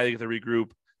get the bye, they get to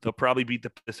regroup. They'll probably beat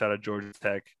the piss out of Georgia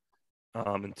Tech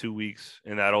in 2 weeks,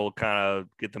 and that'll kind of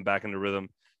get them back into rhythm.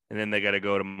 And then they got to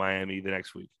go to Miami the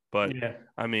next week. But yeah.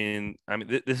 I mean,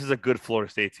 this is a good Florida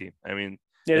State team. I mean,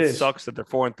 it sucks that they're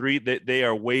 4-3. They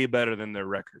are way better than their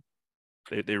record.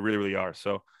 They really, really are.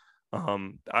 So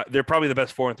they're probably the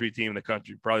best 4-3 team in the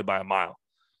country, probably by a mile.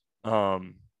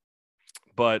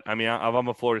 But I mean, if I'm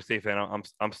a Florida State fan,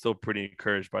 I'm still pretty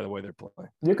encouraged by the way they're playing.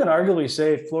 You can arguably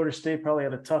say Florida State probably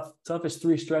had the toughest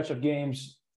 3 stretch of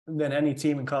games than any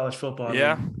team in college football.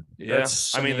 Yeah, I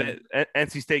mean, yeah.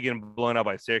 NC State getting blown out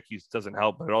by Syracuse doesn't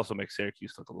help, but it also makes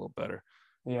Syracuse look a little better.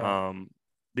 Yeah.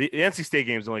 The NC State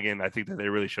game is the only game I think that they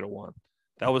really should have won.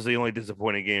 That was the only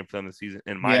disappointing game for them this season,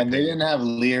 in my and they opinion. didn't have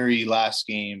Leary last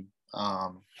game.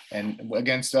 And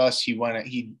against us, he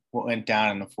went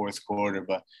down in the fourth quarter.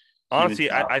 But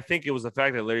honestly, I think it was the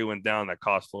fact that Leary went down that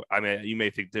cost Florida. I mean, you may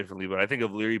think differently, but I think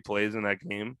if Leary plays in that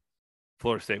game,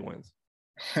 Florida State wins.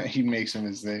 He makes a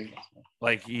mistake.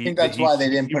 Like I think that's why they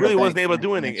didn't. He really wasn't able to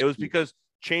do anything. It was because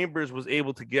Chambers was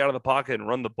able to get out of the pocket and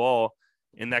run the ball,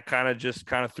 and that kind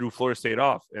of threw Florida State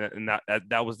off, and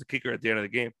that was the kicker at the end of the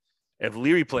game. If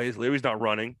Leary plays, Leary's not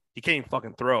running. He can't even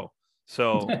fucking throw.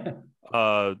 So,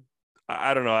 I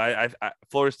don't know. I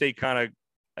Florida State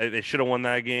they should have won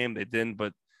that game. They didn't.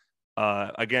 But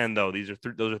again, though,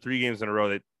 those are 3 games in a row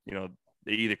that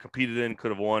they either competed in,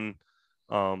 could have won.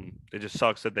 It just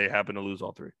sucks that they happen to lose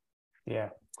all 3. Yeah.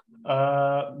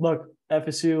 Look,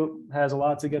 FSU has a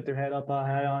lot to get their head up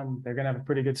high on. They're going to have a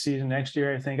pretty good season next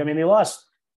year, I think. I mean, they lost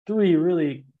 3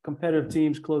 really competitive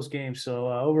teams, close games. So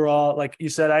overall, like you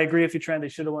said, I agree with you, Trent. They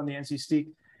should have won the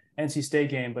NC State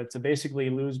game, but to basically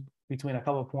lose between a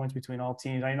couple of points between all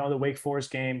teams. I know the Wake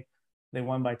Forest game, they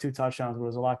won by 2 touchdowns, but it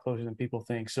was a lot closer than people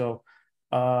think. So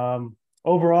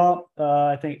overall,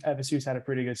 I think FSU's had a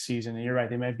pretty good season. And you're right,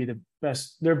 they might be the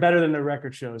best. They're better than their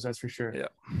record shows, that's for sure. Yeah.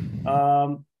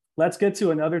 Let's get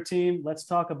to another team. Let's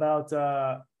talk about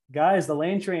guys, the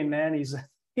Lane Train, man. He's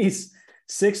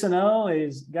 6-0.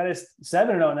 He's got his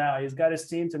 7-0 now. He's got his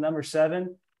team to number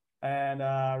 7,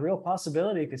 and real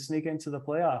possibility he could sneak into the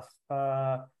playoff.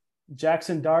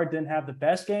 Jackson Dart didn't have the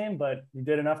best game, but he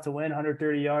did enough to win.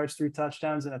 130 yards, 3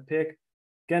 touchdowns, and a pick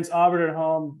against Auburn at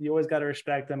home. You always got to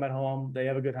respect them at home. They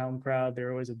have a good home crowd.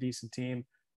 They're always a decent team.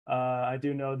 I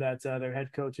do know that their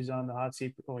head coach is on the hot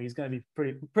seat. Well, he's going to be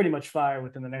pretty much fired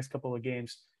within the next couple of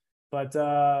games. But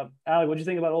Alec, what do you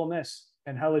think about Ole Miss,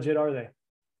 and how legit are they?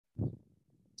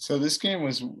 So this game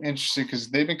was interesting because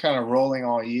they've been kind of rolling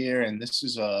all year, and this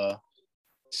is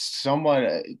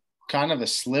somewhat kind of a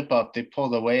slip up. They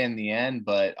pulled away in the end,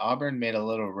 but Auburn made a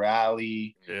little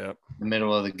rally in the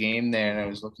middle of the game there, and it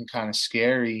was looking kind of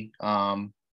scary. I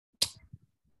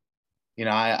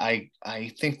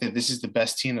think that this is the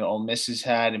best team that Ole Miss has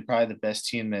had, and probably the best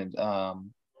team that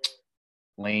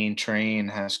Lane Train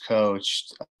has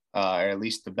coached, or at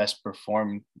least the best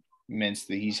performance that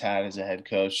he's had as a head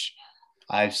coach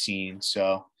I've seen.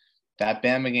 So that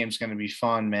Bama game is going to be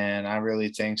fun, man. I really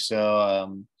think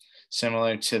so.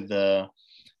 Similar to the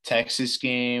Texas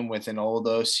game with an old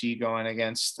OC going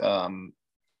against Saban,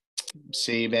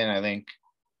 I think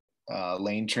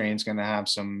Lane Train's going to have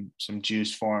some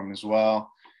juice for him as well.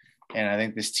 And I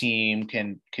think this team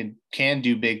can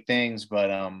do big things,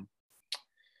 but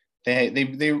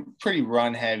they're pretty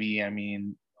run heavy. I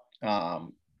mean,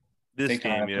 they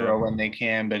kind of throw when they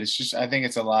can, but it's just, I think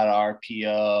it's a lot of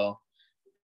RPO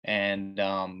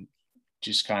and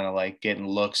just kind of like getting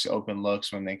open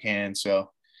looks when they can.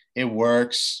 So it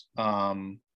works.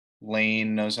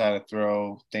 Lane knows how to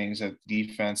throw things at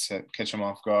defense that catch them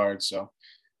off guard. So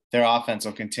their offense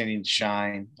will continue to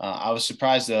shine. I was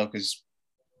surprised though, because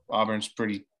Auburn's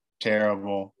pretty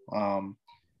terrible. And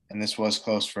this was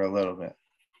close for a little bit.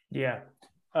 Yeah.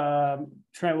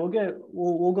 Trent,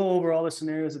 we'll go over all the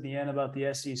scenarios at the end about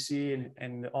the SEC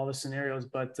and all the scenarios,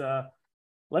 but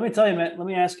let me tell you, man, let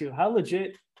me ask you, how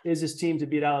legit is this team to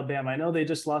beat Alabama? I know they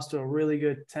just lost to a really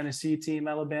good Tennessee team,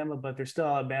 Alabama, but they're still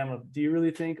Alabama. Do you really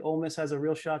think Ole Miss has a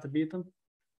real shot to beat them?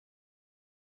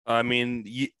 I mean,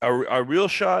 a real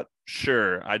shot,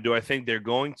 sure. I think they're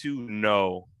going to?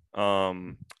 No.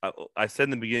 I said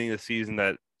in the beginning of the season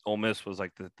that Ole Miss was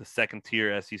like the second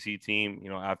tier SEC team,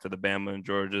 after the Bama and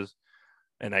Georgias,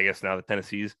 and I guess now the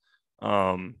Tennessees.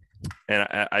 And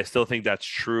I still think that's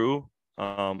true.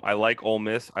 I like Ole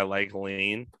Miss. I like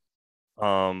Lane.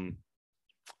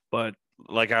 But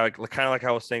like I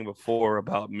was saying before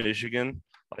about Michigan,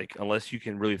 like unless you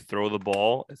can really throw the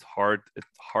ball, it's hard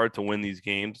to win these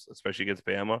games, especially against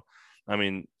Bama. I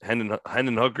mean,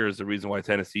 Hendon Hooker is the reason why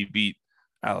Tennessee beat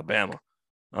Alabama.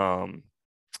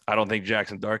 I don't think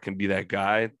Jackson Dart can be that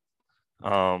guy.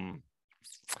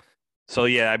 So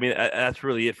yeah, I mean that's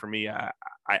really it for me. I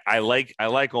like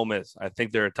Ole Miss. I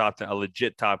think they're a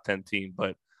legit top 10 team,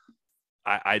 but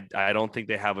I don't think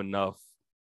they have enough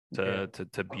to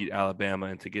beat Alabama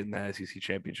and to get in the SEC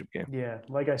championship game. Yeah,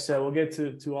 like I said, we'll get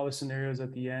to all the scenarios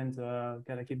at the end.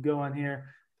 Gotta keep going here.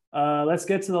 Let's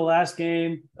get to the last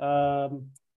game.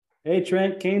 Hey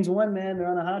Trent, Canes won, man. They're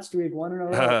on a hot streak,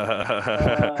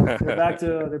 1-0.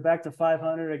 They're back to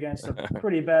 500 against a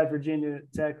pretty bad Virginia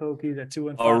Tech Hokies at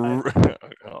 2-5.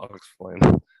 I'll explain.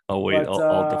 I'll wait. But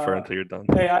I'll defer until you're done.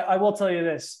 hey, I will tell you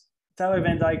this: Tyler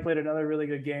Van Dyke played another really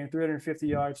good game, 350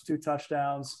 yards, 2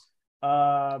 touchdowns.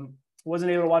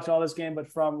 Wasn't able to watch all this game, but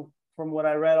from what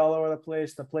I read all over the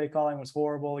place, the play calling was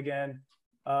horrible again.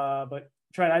 But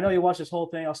Trent, I know you watched this whole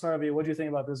thing. I'll start with you. What do you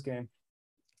think about this game?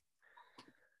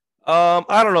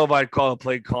 I don't know if I'd call the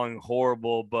play calling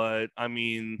horrible, but I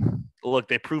mean, look,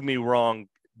 they proved me wrong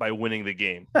by winning the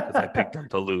game because I picked them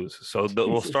to lose. So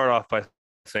we'll start off by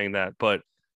saying that. But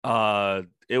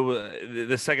it was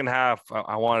the second half.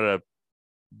 I wanted to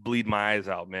bleed my eyes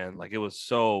out, man. Like, it was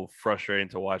so frustrating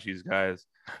to watch these guys.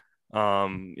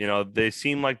 They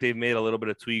seem like they've made a little bit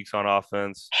of tweaks on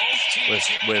offense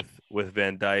with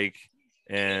Van Dyke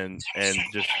and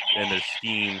their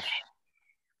schemes.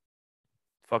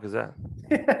 Fuck is that?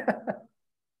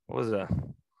 What was that?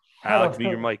 Alex,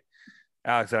 mute your mic.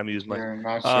 Alex, I mute his mic.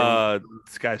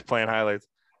 This guy's playing highlights.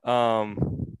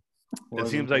 It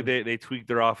seems like they tweaked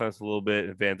their offense a little bit,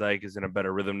 and Van Dyke is in a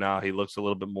better rhythm now. He looks a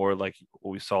little bit more like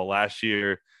what we saw last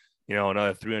year.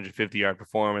 Another 350-yard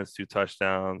performance, 2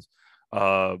 touchdowns.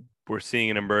 We're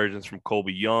seeing an emergence from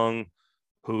Colby Young,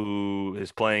 who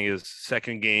is playing his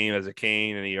second game as a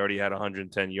Cane, and he already had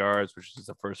 110 yards, which is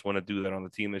the first one to do that on the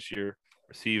team this year,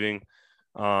 receiving,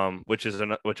 which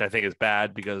I think is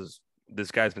bad because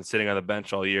this guy's been sitting on the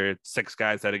bench all year. 6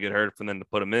 guys had to get hurt for them to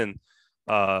put him in.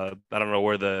 I don't know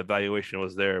where the evaluation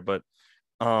was there, but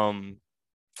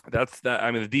that's that.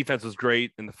 I mean, the defense was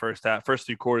great in the first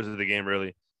 3 quarters of the game.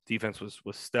 Really, defense was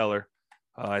stellar.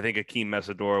 I think Akeem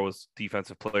Mesidor was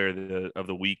defensive player of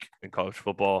the week in college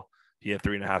football. He had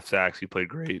 3.5 sacks. He played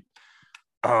great.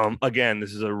 Again,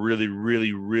 this is a really,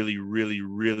 really, really, really,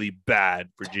 really bad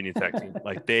Virginia Tech team.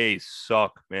 Like, they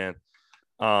suck, man.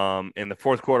 And the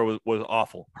fourth quarter was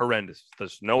awful, horrendous.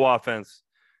 There's no offense,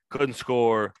 couldn't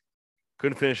score,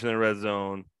 couldn't finish in the red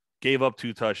zone, gave up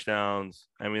 2 touchdowns.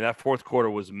 I mean, that fourth quarter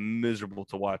was miserable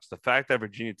to watch. The fact that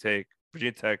Virginia Tech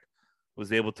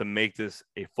was able to make this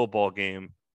a football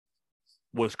game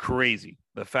was crazy.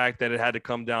 The fact that it had to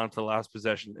come down to the last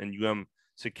possession and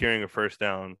securing a first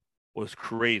down was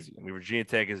crazy. I mean, Virginia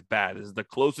Tech is bad. This is the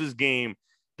closest game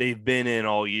they've been in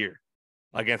all year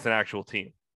against an actual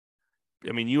team.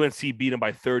 I mean, UNC beat them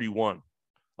by 31.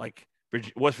 Like,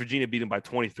 West Virginia beat them by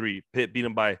 23. Pitt beat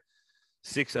them by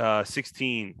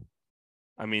 16.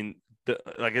 I mean,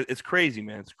 it's crazy,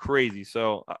 man. It's crazy.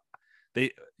 So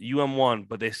won,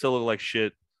 but they still look like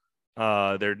shit.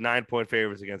 They're 9-point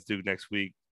favorites against Duke next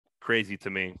week. Crazy to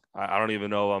me. I don't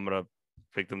even know if I'm gonna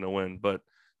pick them to win, but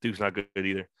Duke's not good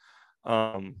either.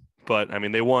 But I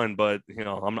mean, they won, but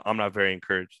I'm not very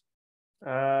encouraged.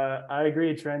 I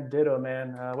agree, Trent. Ditto,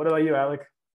 man. What about you, Alec?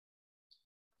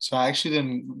 So I actually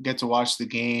didn't get to watch the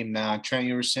game. Now, Trent,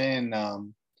 you were saying,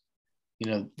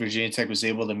 Virginia Tech was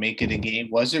able to make it a game.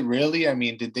 Was it really? I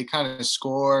mean, did they kind of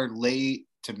score late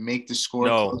to make the score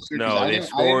closer? No, they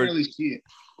scored. I didn't really see it.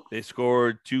 They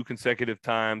scored 2 consecutive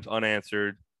times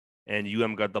unanswered, and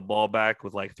got the ball back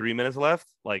with like 3 minutes left.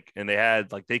 And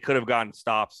they could have gotten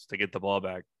stops to get the ball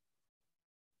back,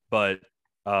 but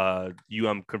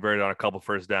converted on a couple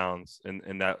first downs,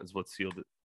 and that is what sealed it.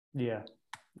 Yeah.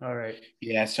 All right.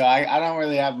 Yeah. So I don't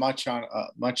really have much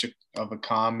of a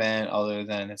comment other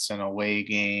than it's an away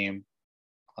game,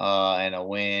 and a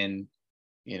win.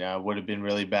 It would have been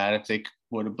really bad if they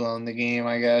would have blown the game,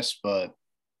 I guess, but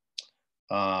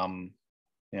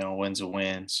win's a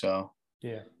win. So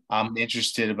yeah, I'm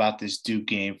interested about this Duke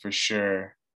game for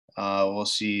sure. We'll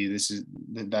see.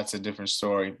 That's a different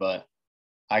story, but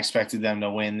I expected them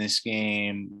to win this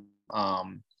game.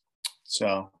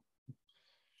 So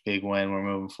big win. We're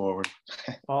moving forward.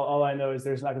 all I know is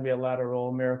there's not going to be a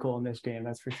lateral miracle in this game.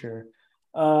 That's for sure.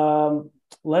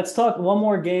 Let's talk one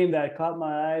more game that caught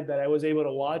my eye that I was able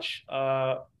to watch.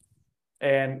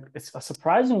 And it's a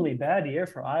surprisingly bad year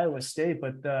for Iowa State,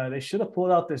 but they should have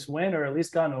pulled out this win or at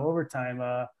least gone to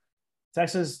overtime.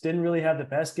 Texas didn't really have the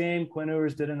best game. Quinn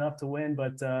Ewers did enough to win,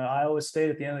 but Iowa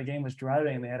State at the end of the game was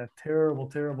driving, and they had a terrible,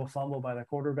 terrible fumble by the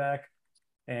quarterback,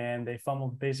 and they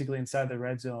fumbled basically inside the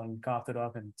red zone, coughed it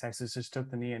up, and Texas just took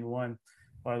the knee and won.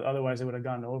 Or otherwise, they would have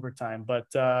gone to overtime. But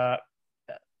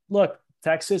look,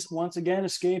 Texas once again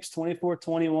escapes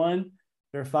 24-21.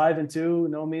 They're 5-2.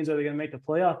 No means are they going to make the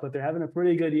playoff, but they're having a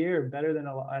pretty good year, better than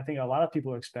I think a lot of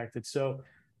people expected. So,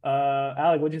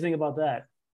 Alec, what do you think about that?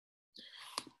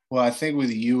 Well, I think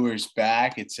with Ewers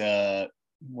back,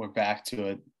 we're back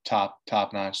to a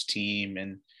top-notch team,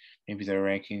 and maybe their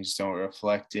rankings don't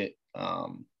reflect it.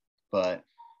 But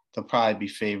they'll probably be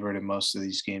favored in most of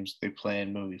these games they play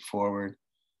in moving forward.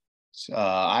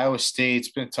 Iowa State's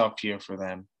been a tough year for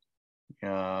them.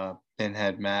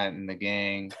 Pinhead Matt and the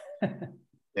gang. I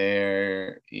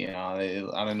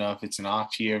don't know if it's an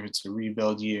off year, if it's a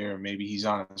rebuild year, or maybe he's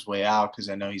on his way out because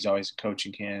I know he's always a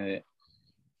coaching candidate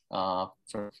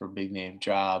for big name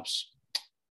jobs.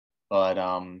 But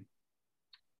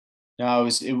no,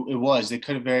 it was. They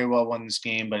could have very well won this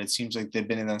game, but it seems like they've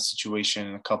been in that situation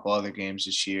in a couple other games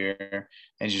this year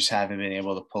and just haven't been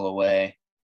able to pull away.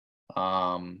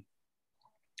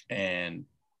 And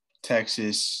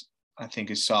Texas, I think,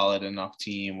 is solid enough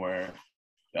team where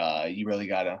you really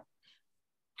got to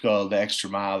go the extra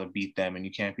mile to beat them, and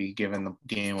you can't be giving the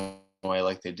game away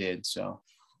like they did. So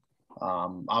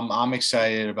I'm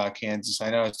excited about Kansas. I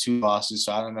know it's 2 losses,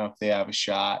 so I don't know if they have a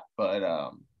shot, but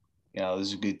this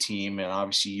is a good team, and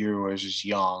obviously Euro is just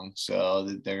young, so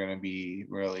they're going to be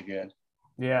really good.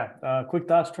 Yeah. Quick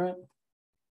thoughts, Trent?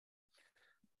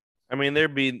 I think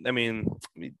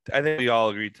we all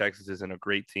agree Texas isn't a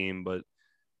great team, but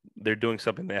they're doing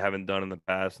something they haven't done in the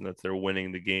past, and that's they're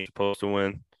winning the game supposed to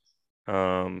win.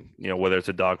 Whether it's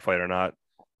a dogfight or not.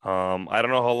 I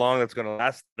don't know how long that's going to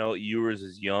last. I know Ewers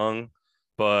is young,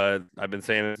 but I've been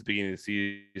saying at the beginning of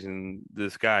the season,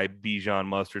 this guy, Bijan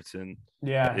Mustardson,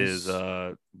 is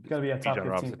got to be a top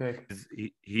 15 pick.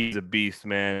 He's a beast,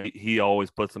 man. He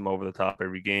always puts them over the top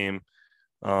every game.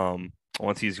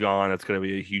 Once he's gone, that's going to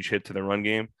be a huge hit to the run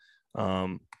game.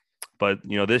 But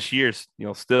this year's,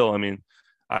 still, I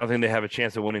don't think they have a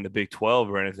chance of winning the Big 12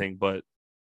 or anything, but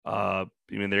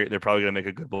they're probably going to make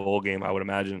a good bowl game, I would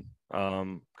imagine.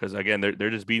 Because again, they're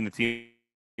just beating the teams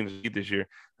this year.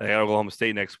 They got Oklahoma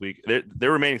State next week.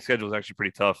 Their remaining schedule is actually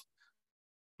pretty tough.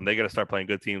 They got to start playing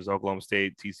good teams: Oklahoma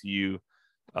State, TCU.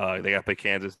 They got to play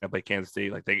Kansas. They got to play Kansas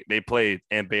State. Like they play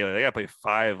and Baylor. They got to play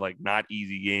 5 not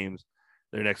easy games.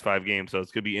 Their next 5 games. So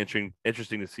it's going to be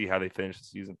interesting to see how they finish the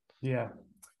season. Yeah.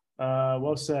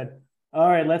 Well said. All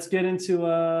right, let's get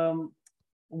into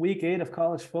week 8 of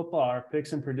college football, our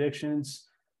picks and predictions.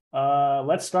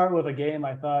 Let's start with a game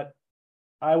I thought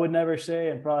I would never say,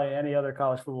 and probably any other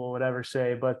college football would ever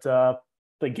say, but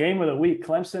the game of the week,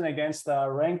 Clemson against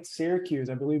ranked Syracuse.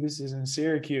 I believe this is in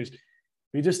Syracuse.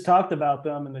 We just talked about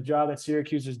them and the job that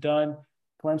Syracuse has done.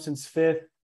 Clemson's 5th.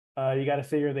 You got to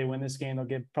figure they win this game, they'll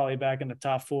get probably back in the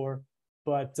top 4.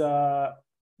 But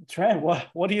Trent,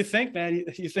 what do you think, man?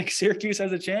 You think Syracuse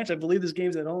has a chance? I believe this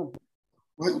game's at home.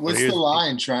 What's the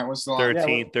line, Trent? What's the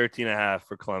line? 13 and a half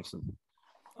for Clemson.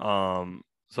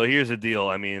 So here's the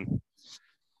deal.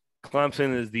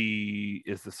 Clemson is the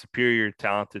superior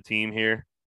talented team here,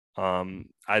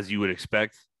 as you would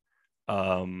expect.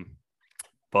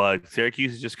 But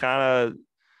Syracuse is just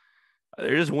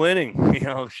they're just winning.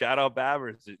 Shout out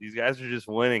Babbers. These guys are just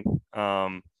winning.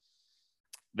 I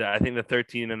think the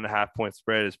 13.5 point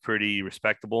spread is pretty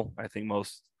respectable. I think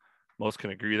most can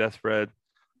agree with that spread.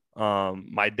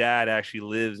 My dad actually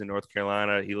lives in North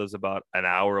Carolina. He lives about an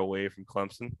hour away from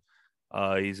Clemson.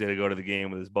 He's going to go to the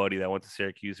game with his buddy that went to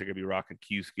Syracuse. They're going to be rocking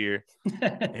Cuse gear.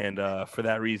 And for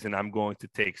that reason, I'm going to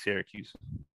take Syracuse.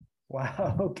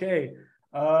 Wow. Okay.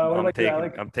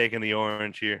 I'm taking the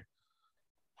orange here.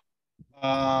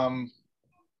 That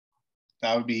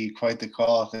would be quite the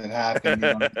call if it happened.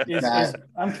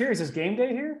 I'm curious, is game day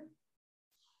here?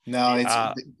 No, it's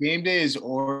game day is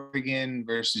Oregon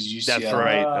versus UCLA. That's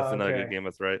right. That's another good game.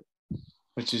 That's right.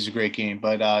 Which is a great game.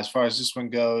 But as far as this one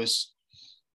goes,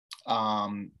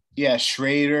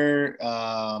 Schrader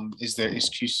is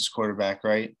Cuse's quarterback,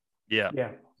 right? Yeah.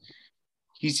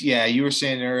 Yeah. You were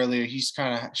saying earlier, he's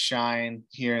kind of shined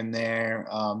here and there.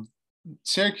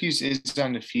 Syracuse is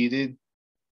undefeated,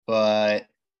 but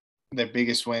their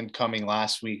biggest win coming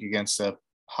last week against the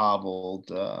hobbled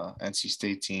NC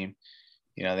State team.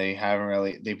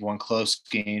 They've won close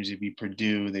games. They beat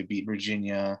Purdue, they beat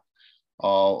Virginia,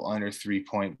 all under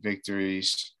 3-point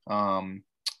victories.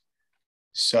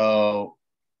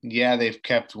 They've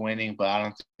kept winning, but I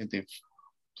don't think they've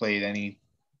played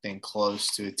anything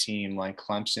close to a team like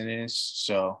Clemson is.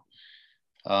 So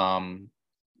I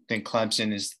think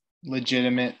Clemson is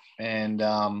legitimate, and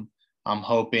I'm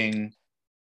hoping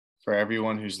for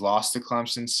everyone who's lost to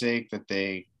Clemson's sake that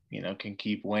they can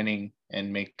keep winning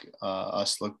and make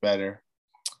us look better.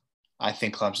 I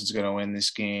think Clemson's going to win this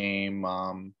game,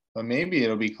 but maybe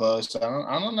it'll be close.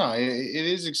 I don't know. It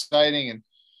is exciting, and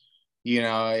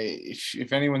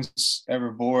if anyone's ever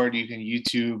bored, you can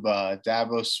YouTube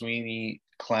Dabo Sweeney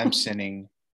Clemsoning,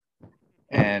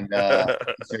 and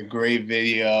it's a great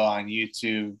video on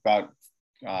YouTube about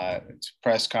it's a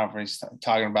press conference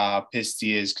talking about how pissed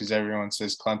he is because everyone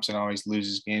says Clemson always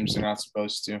loses games they're not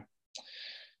supposed to.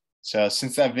 So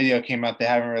since that video came out, they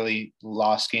haven't really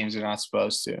lost games they're not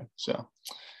supposed to. So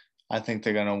I think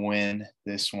they're gonna win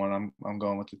this one. I'm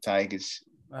going with the Tigers.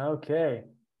 Okay.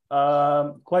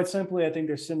 Quite simply, I think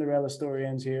their Cinderella story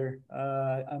ends here.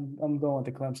 I'm going with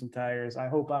the Clemson Tigers. I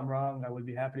hope I'm wrong. I would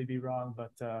be happy to be wrong,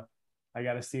 but I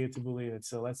got to see it to believe it.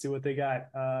 So let's see what they got.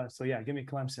 So yeah, give me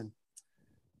Clemson.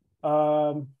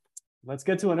 Let's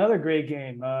get to another great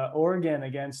game. Oregon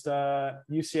against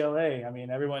UCLA. I mean,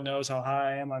 everyone knows how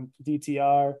high I am on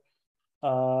DTR.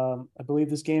 I believe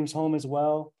this game's home as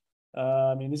well.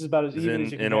 I mean, this is about as even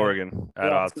as you can in get. Oregon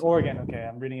at odds. Oregon. Okay,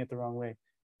 I'm reading it the wrong way.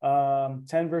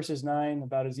 10 versus 9,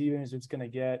 about as even as it's going to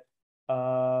get.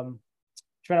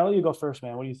 Trent, I'll let you go first,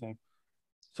 man. What do you think?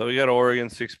 So we got Oregon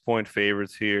 6-point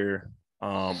favorites here.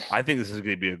 I think this is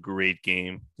going to be a great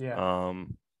game. Yeah.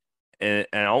 And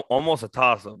almost a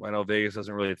toss-up. I know Vegas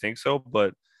doesn't really think so,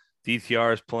 but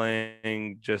DTR is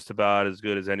playing just about as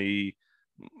good as any,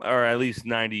 or at least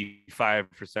 95%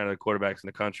 of the quarterbacks in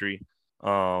the country.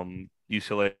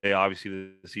 UCLA, obviously,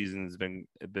 the season has been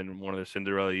one of their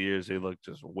Cinderella years. They look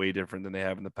just way different than they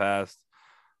have in the past.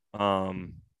 I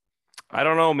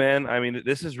don't know, man. I mean,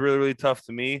 this is really, really tough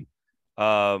to me.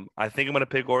 I think I'm going to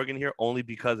pick Oregon here only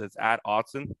because it's at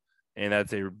Autzen, and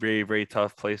that's a very, very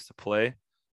tough place to play.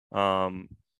 But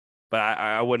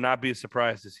I would not be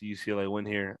surprised to see UCLA win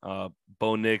here.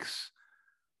 Bo Nix,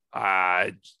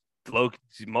 most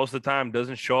of the time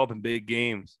doesn't show up in big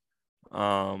games.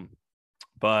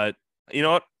 But you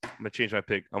know what? I'm gonna change my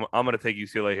pick. I'm gonna take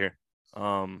UCLA here.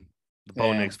 The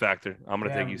Bo Nix factor. I'm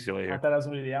gonna take UCLA here. I thought I was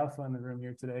gonna be the alpha in the room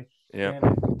here today. Yeah.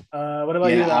 What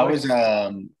about you, Alex?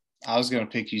 I was gonna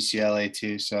pick UCLA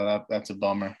too, so that's a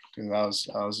bummer because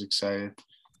I was excited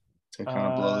to kind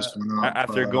of blow this one up.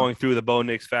 After going through the Bo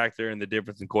Nix factor and the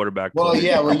difference in quarterback. Well,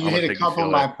 you hit a couple of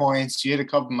my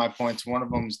points. One of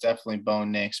them is definitely Bo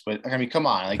Nix, but I mean, come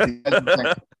on, like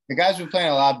the guy's been playing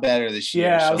a lot better this year.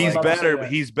 Yeah, so he's better.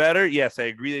 He's better. Yes, I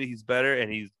agree that he's better,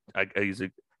 and I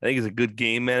think he's a good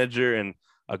game manager, and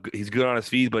he's good on his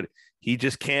feet, but he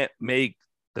just can't make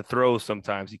the throws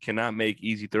sometimes. He cannot make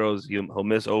easy throws. He'll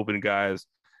miss open guys.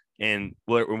 And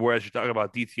whereas you're talking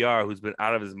about DTR, who's been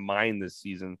out of his mind this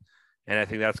season, and I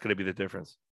think that's going to be the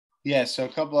difference. Yeah, so a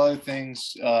couple other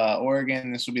things.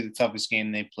 Oregon, this will be the toughest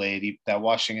game they played. That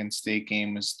Washington State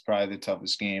game was probably the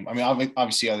toughest game. I mean,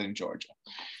 obviously other than Georgia.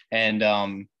 And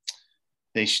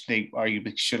they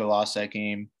arguably should have lost that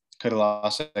game, could have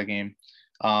lost that game.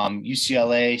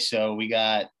 UCLA, so we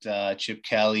got Chip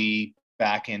Kelly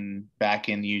back in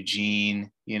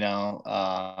Eugene,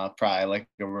 probably like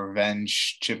a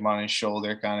revenge chip on his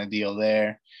shoulder kind of deal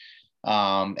there.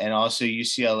 And also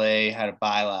UCLA had a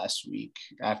bye last week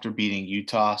after beating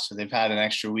Utah, so they've had an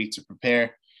extra week to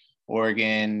prepare.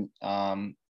 Oregon,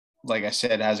 like I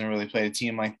said, hasn't really played a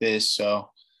team like this, so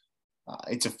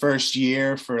it's a first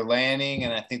year for Lanning,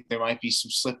 and I think there might be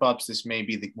some slip-ups. This may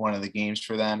be one of the games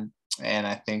for them, and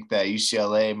I think that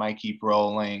UCLA might keep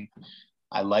rolling.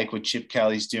 I like what Chip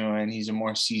Kelly's doing. He's a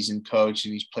more seasoned coach,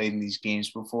 and he's played in these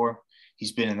games before.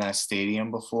 He's been in that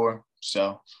stadium before,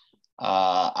 so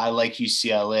I like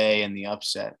UCLA and the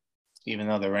upset, even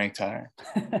though they're ranked higher.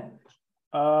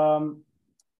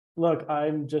 Look,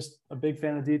 I'm just a big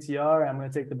fan of DTR. I'm going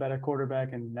to take the better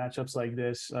quarterback in matchups like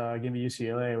this. Give me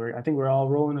UCLA. I think we're all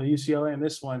rolling to UCLA in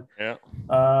this one. Yeah.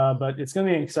 But it's going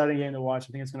to be an exciting game to watch. I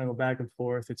think it's going to go back and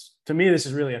forth. To me, this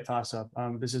is really a toss-up.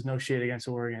 This is no shade against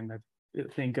Oregon. I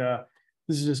think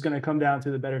this is just going to come down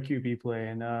to the better QB play.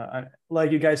 And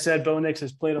like you guys said, Bo Nix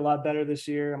has played a lot better this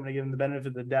year. I'm going to give him the benefit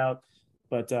of the doubt,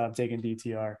 but I'm taking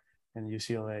DTR and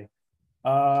UCLA.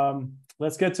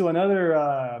 Let's get to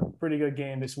another pretty good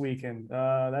game this weekend.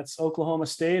 That's Oklahoma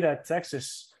State at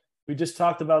Texas. We just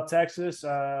talked about Texas.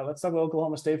 Let's talk about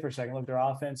Oklahoma State for a second. Look, their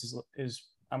offense is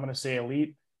I'm going to say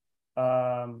elite.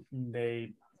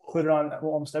 They put it on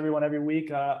almost everyone every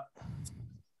week.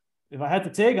 If I had to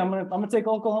take, I'm gonna take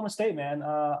Oklahoma State, man.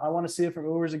 I want to see it from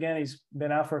Ewers again. He's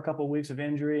been out for a couple of weeks of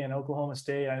injury, and Oklahoma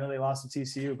State, I know they lost to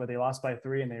TCU, but they lost by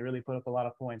 3, and they really put up a lot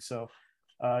of points. So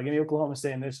give me Oklahoma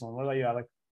State in this one. What about you, Alec?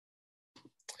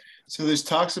 So there's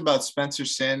talks about Spencer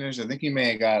Sanders. I think he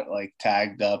may have got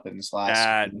tagged up in this last.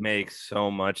 That makes so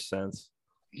much sense.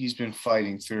 He's been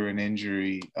fighting through an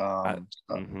injury. I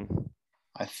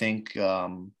think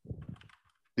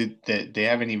they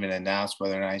haven't even announced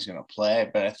whether or not he's going to play,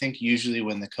 but I think usually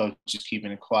when the coach is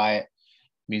keeping it quiet,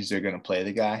 means they're going to play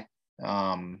the guy.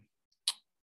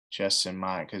 Just in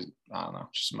my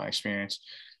experience.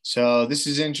 So this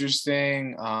is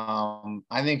interesting.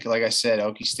 I think, like I said,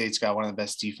 Okie State's got one of the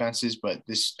best defenses, but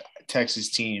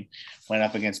Texas team went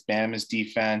up against Bama's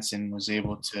defense and was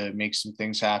able to make some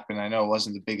things happen. I know it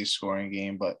wasn't the biggest scoring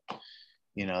game, but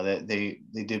that they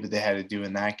did what they had to do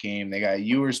in that game. They got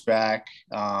Ewers back.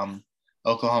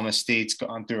 Oklahoma State's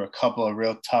gone through a couple of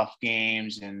real tough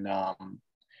games and a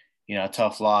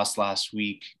tough loss last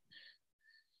week.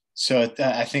 So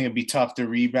I think it'd be tough to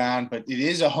rebound, but it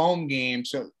is a home game.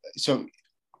 So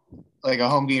like a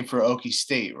home game for Okie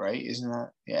State, right? Isn't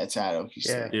that? Yeah, it's at Okie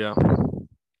State. Yeah.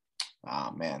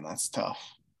 Oh man, that's tough.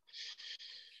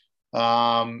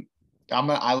 I'm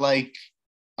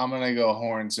gonna go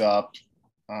horns up.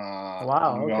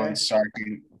 Wow. I'm going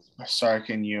Sark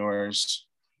and Ewers.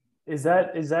 Is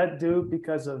that due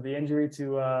because of the injury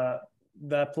to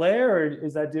that player, or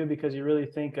is that due because you really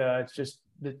think it's just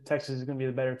that Texas is going to be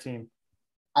the better team?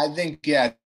 I think,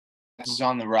 Texas is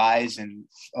on the rise, and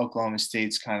Oklahoma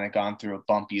State's kind of gone through a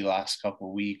bumpy last couple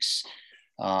of weeks.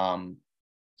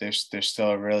 They're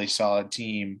still a really solid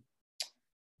team,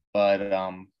 but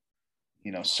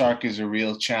Sark is a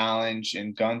real challenge,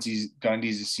 and Gundy's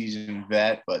a seasoned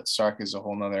vet, but Sark is a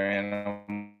whole nother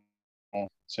animal.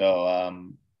 So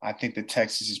I think that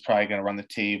Texas is probably going to run the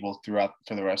table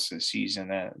for the rest of the season.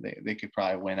 They could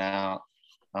probably win out.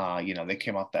 They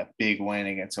came off that big win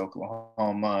against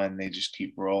Oklahoma, and they just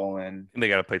keep rolling. And they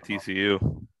got to play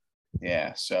TCU.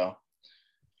 Yeah, so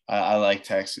I like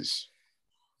Texas.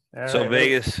 So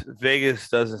Vegas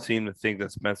doesn't seem to think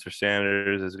that Spencer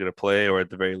Sanders is going to play, or at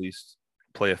the very least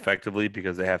play effectively,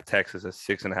 because they have Texas as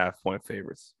 6.5-point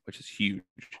favorites, which is huge,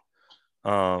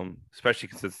 especially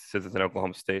since it's in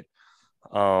Oklahoma State.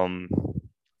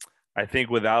 I think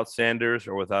without Sanders,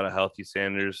 or without a healthy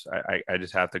Sanders, I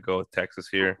just have to go with Texas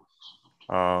here.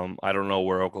 I don't know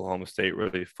where Oklahoma State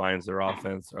really finds their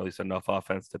offense, or at least enough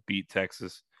offense to beat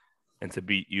Texas and to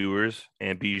beat Ewers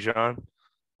and Bijan.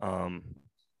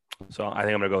 So I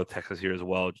think I'm going to go with Texas here as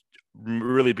well,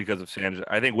 really because of Sanders.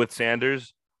 I think with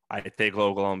Sanders, I take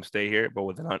Oklahoma State here, but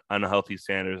with an unhealthy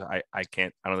Sanders, I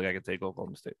can't. I don't think I can take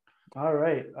Oklahoma State. All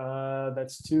right.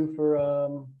 That's 2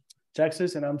 for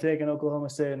Texas, and I'm taking Oklahoma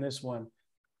State in this one,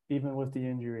 even with the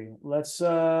injury. Let's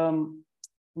go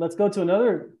to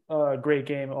another great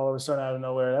game all of a sudden out of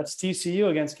nowhere. That's TCU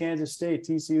against Kansas State.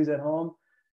 TCU's at home.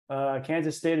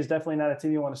 Kansas State is definitely not a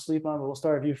team you want to sleep on, but we'll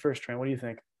start with you first, Trent. What do you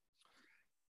think?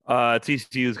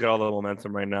 TCU's got all the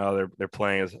momentum right now. They're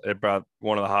playing as about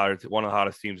one of the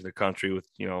hottest teams in the country, with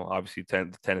obviously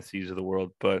the Tennessees of the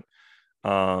world. But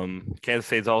Kansas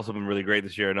State's also been really great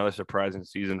this year. Another surprising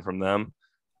season from them.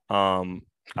 I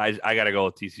got to go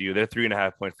with TCU. They're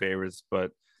 3.5-point favorites,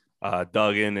 but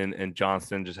Duggan and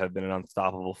Johnston just have been an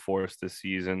unstoppable force this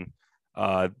season.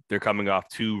 They're coming off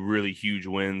 2 really huge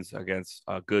wins against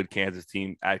a good Kansas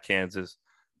team at Kansas,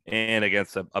 and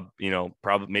against a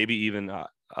probably maybe even a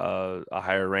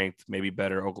higher ranked, maybe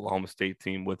better Oklahoma State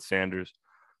team with Sanders.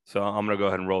 So I'm going to go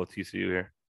ahead and roll with TCU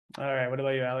here. All right. What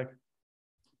about you, Alec?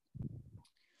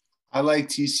 I like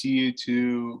TCU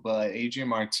too, but Adrian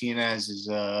Martinez is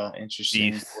an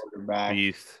interesting quarterback.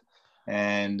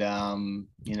 And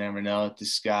you never know with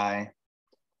this guy.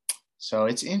 So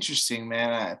it's interesting,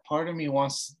 man. Part of me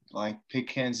wants to pick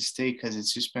Kansas State because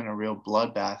it's just been a real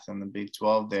bloodbath in the Big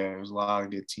 12 there. There's a lot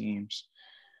of good teams.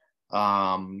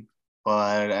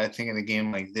 But I think in a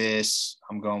game like this,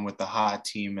 I'm going with the hot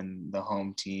team and the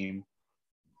home team.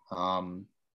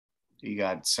 You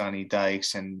got Sonny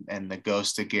Dykes and the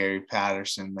ghost of Gary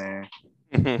Patterson there.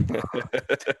 I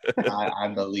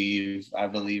believe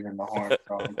in the Horned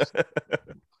Frogs.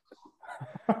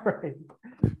 All right.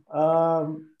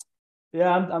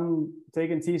 Yeah, I'm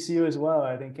taking TCU as well.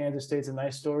 I think Kansas State's a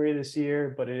nice story this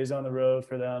year, but it is on the road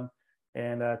for them.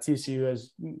 And TCU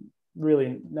has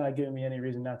really not given me any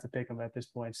reason not to pick them at this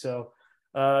point. So,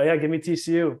 give me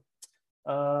TCU.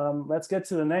 Let's get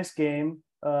to the next game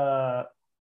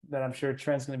that I'm sure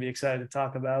Trent's going to be excited to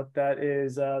talk about. That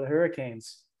is the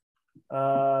Hurricanes.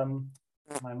 My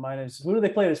mind is – who do they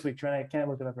play this week, Trent? I can't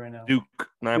look it up right now. Duke,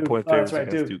 9-point favorites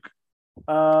against Duke.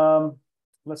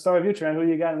 Let's start with you, Trent. Who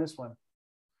do you got in this one?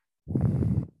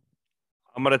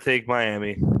 I'm going to take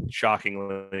Miami,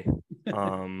 shockingly.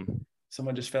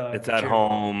 Someone just fell out. It's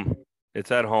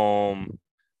at home.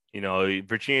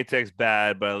 Virginia Tech's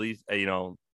bad, but at least,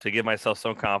 to give myself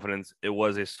some confidence, it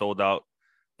was a sold-out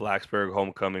Blacksburg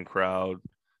homecoming crowd.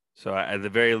 So at the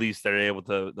very least, they're able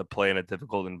to play in a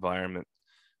difficult environment.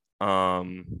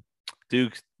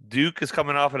 Duke is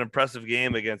coming off an impressive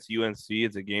game against UNC.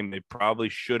 It's a game they probably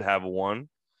should have won.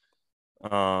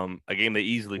 A game they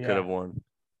easily could have won.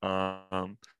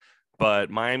 But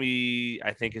Miami,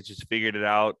 I think, has just figured it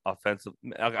out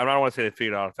offensively. I don't want to say they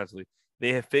figured it out offensively.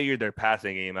 They have figured their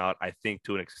passing game out, I think,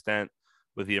 to an extent,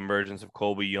 with the emergence of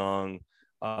Colby Young.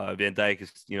 Van Dyke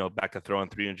is, back to throwing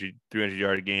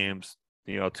 300-yard games,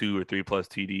 2 or 3+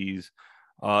 TDs.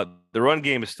 The run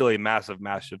game is still a massive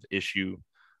issue.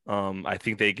 I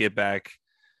think they get back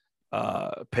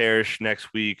Parrish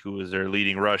next week, who is their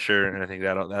leading rusher, and I think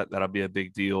that'll be a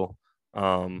big deal.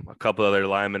 A couple other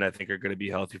linemen I think are going to be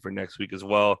healthy for next week as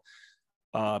well.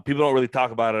 People don't really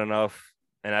talk about it enough,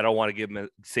 and I don't want to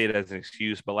say it as an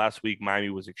excuse, but last week Miami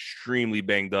was extremely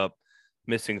banged up,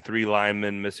 missing 3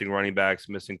 linemen, missing running backs,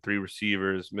 missing 3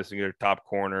 receivers, missing their top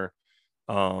corner.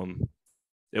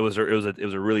 It was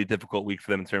a really difficult week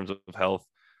for them in terms of health.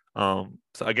 So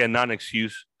again, not an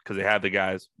excuse because they have the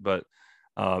guys, but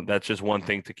that's just one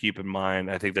thing to keep in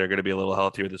mind. I think they're going to be a little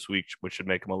healthier this week, which should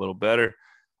make them a little better.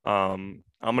 I'm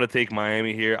going to take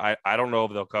Miami here. I don't know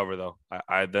if they'll cover, though.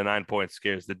 The 9 points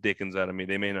scares the dickens out of me.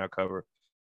 They may not cover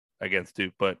against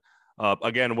Duke. But,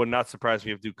 again, would not surprise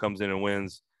me if Duke comes in and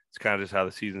wins. It's kind of just how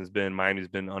the season's been. Miami's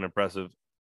been unimpressive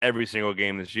every single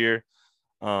game this year.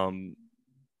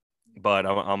 But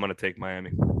I'm going to take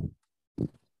Miami.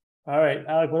 All right.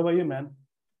 Alec, what about you, man?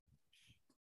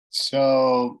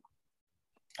 So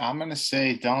I'm going to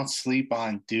say don't sleep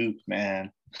on Duke,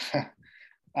 man.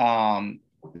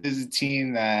 This is a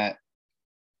team that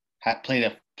had played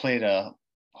a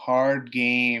hard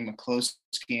game, a close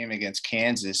game against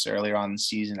Kansas earlier on in the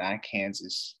season at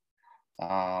Kansas.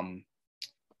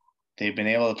 They've been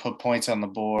able to put points on the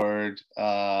board,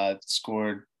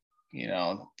 scored,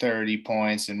 30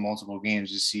 points in multiple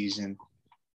games this season.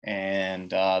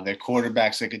 And their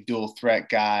quarterback's like a dual threat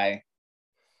guy.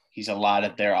 He's a lot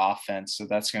at their offense. So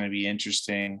that's going to be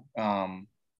interesting to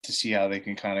see how they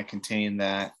can kind of contain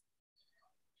that.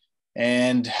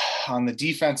 And on the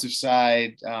defensive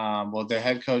side, their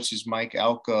head coach is Mike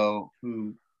Elko,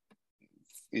 who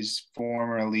is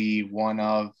formerly one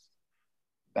of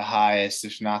the highest,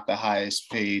 if not the highest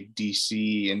paid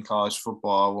DC in college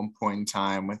football at one point in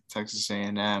time with Texas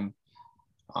A&M.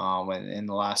 In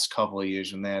the last couple of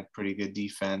years when they had pretty good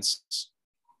defense.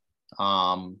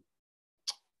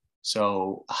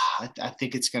 So I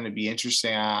think it's going to be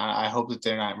interesting. I hope that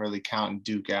they're not really counting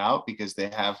Duke out because they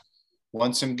have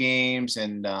won some games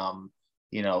and,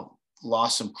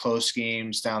 lost some close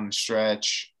games down the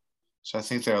stretch. So I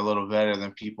think they're a little better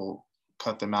than people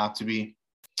cut them out to be.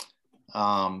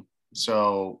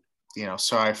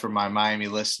 Sorry for my Miami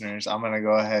listeners. I'm going to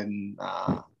go ahead and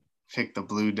pick the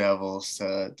Blue Devils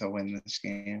to win this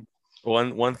game.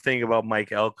 One thing about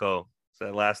Mike Elko is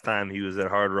that last time he was at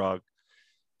Hard Rock,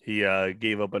 he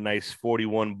gave up a nice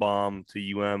 41 bomb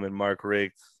to and Mark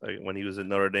Richt when he was at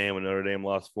Notre Dame, when Notre Dame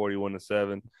lost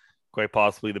 41-7. Quite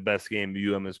possibly the best game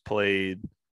has played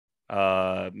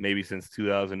maybe since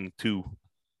 2002.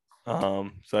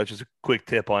 So that's just a quick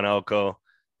tip on Elko.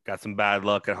 Got some bad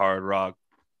luck at Hard Rock.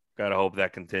 Gotta hope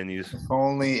that continues. If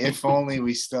only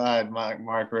we still had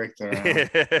Mark Richt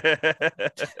around.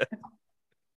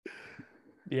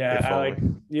 Yeah, Alec,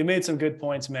 you made some good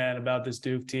points, man, about this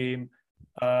Duke team.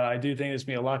 I do think it's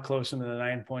going to be a lot closer than the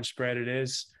 9-point spread it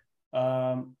is.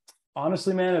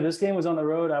 Honestly, man, if this game was on the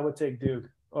road, I would take Duke.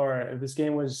 Or if this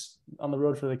game was on the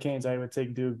road for the Canes, I would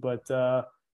take Duke. But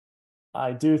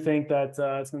I do think that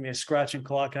it's going to be a scratch and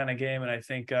claw kind of game, and I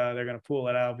think they're going to pull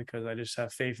it out because I just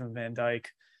have faith in Van Dyke.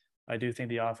 I do think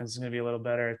the offense is going to be a little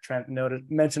better. Trent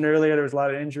mentioned earlier there was a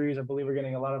lot of injuries. I believe we're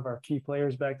getting a lot of our key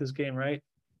players back this game, right?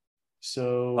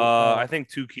 So I think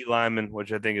 2 key linemen,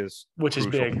 which I think is crucial.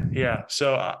 Big, yeah.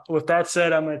 So with that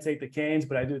said, I'm going to take the Canes,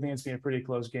 but I do think it's going to be a pretty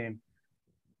close game.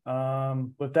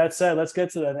 With that said, let's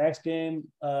get to the next game.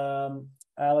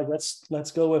 Alec,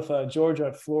 let's go with Georgia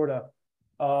at Florida.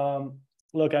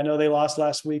 Look, I know they lost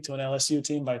last week to an LSU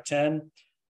team by 10.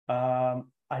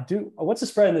 What's the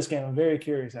spread in this game? I'm very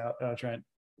curious, Trent.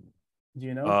 Do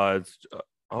you know?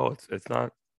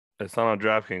 It's not on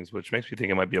DraftKings, which makes me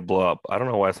think it might be a blow up. I don't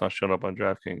know why it's not showing up on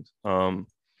DraftKings. Let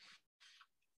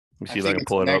me see if I can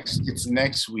pull it up. It's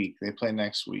next week. They play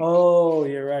next week. Oh,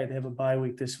 you're right. They have a bye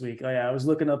week this week. Oh yeah, I was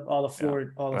looking up all the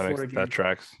Florida games. That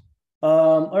tracks.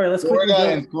 All right, let's Florida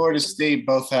and Florida State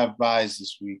both have byes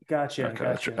this week. Gotcha.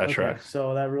 That tracks.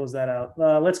 So that rules that out.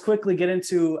 Let's quickly get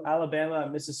into Alabama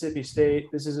and Mississippi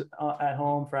State. This is at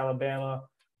home for Alabama.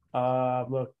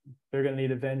 Look, they're going to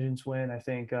need a vengeance win. I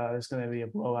think it's going to be a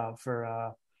blowout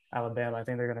for Alabama. I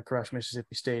think they're going to crush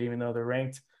Mississippi State, even though they're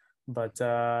ranked. But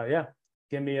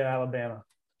give me Alabama.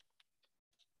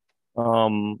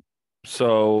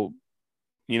 So,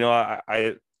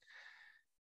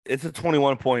 it's a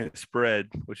 21-point spread,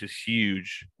 which is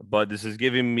huge. But this is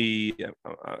giving me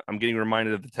 – I'm getting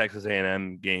reminded of the Texas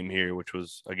A&M game here, which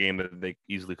was a game that they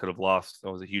easily could have lost.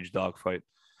 That was a huge dogfight.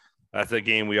 That's a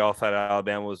game we all thought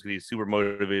Alabama was going to be super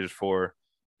motivated for.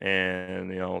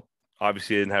 And,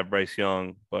 obviously they didn't have Bryce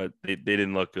Young, but they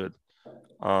didn't look good.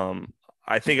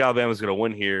 I think Alabama's going to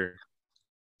win here,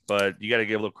 but you got to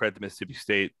give a little credit to Mississippi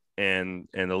State and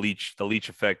the leech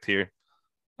effect here.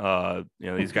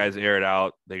 These guys air it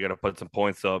out. They got to put some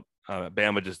points up.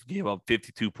 Bama just gave up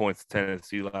 52 points to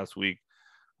Tennessee last week.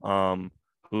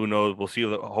 Who knows? We'll see.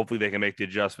 Hopefully they can make the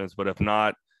adjustments, but if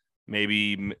not,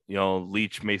 maybe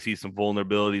Leach may see some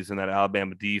vulnerabilities in that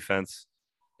Alabama defense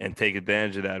and take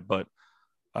advantage of that. But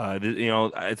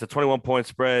it's a 21-point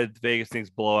spread. Vegas thinks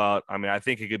blowout. I mean, I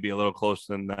think it could be a little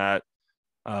closer than that.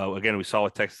 Again, we saw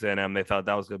with Texas A&M, they thought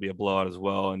that was going to be a blowout as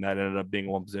well, and that ended up being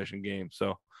a one-possession game.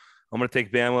 So I'm going to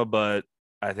take Bama, but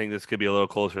I think this could be a little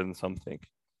closer than some think.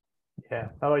 Yeah.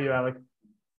 How about you, Alec?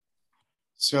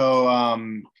 So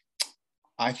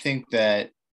I think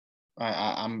that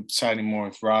I'm siding more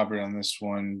with Robert on this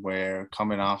one, where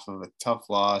coming off of a tough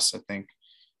loss, I think,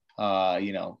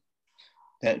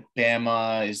 that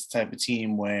Bama is the type of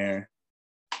team where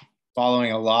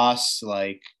following a loss,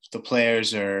 like the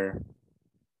players are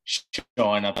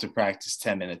showing up to practice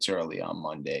 10 minutes early on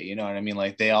Monday. You know what I mean?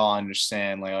 Like they all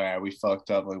understand, like, all right, we fucked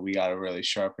up. Like we got to really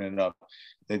sharpen it up.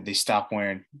 They stop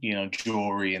wearing,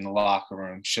 jewelry in the locker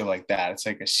room, shit like that. It's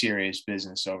like a serious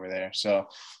business over there. So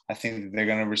I think that they're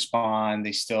going to respond.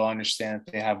 They still understand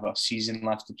that they have a season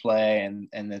left to play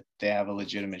and that they have a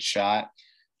legitimate shot.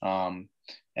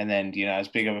 And then, as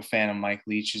big of a fan of Mike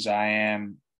Leach as I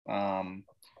am,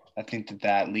 I think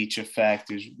that Leach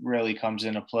effect really would come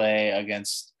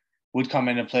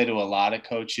into play to a lot of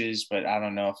coaches, but I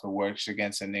don't know if it works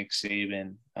against a Nick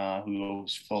Saban who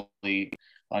fully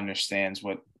understands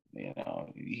what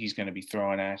he's going to be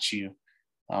throwing at you.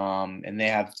 And they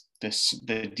have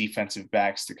the defensive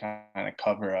backs to kind of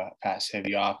cover a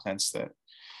pass-heavy offense that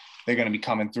they're going to be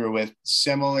coming through with,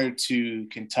 similar to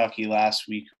Kentucky last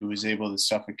week, who was able to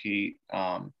suffocate,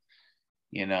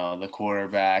 the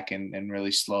quarterback and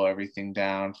really slow everything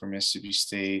down for Mississippi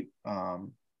State.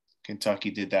 Kentucky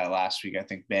did that last week. I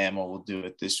think Bama will do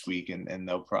it this week, and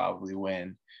they'll probably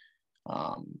win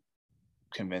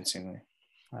convincingly.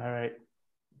 All right.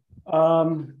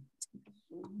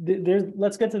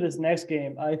 Let's get to this next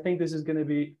game. I think this is going to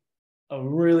be a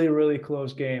really, really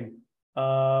close game.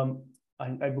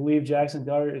 I believe Jackson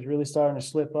Dart is really starting to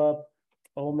slip up.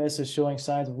 Ole Miss is showing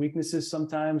signs of weaknesses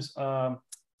sometimes.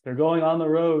 They're going on the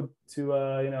road to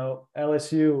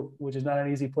LSU, which is not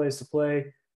an easy place to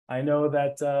play. I know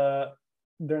that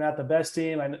they're not the best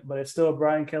team, but it's still a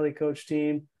Brian Kelly coach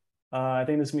team. I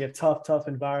think this is going to be a tough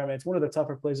environment. It's one of the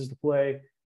tougher places to play.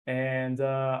 And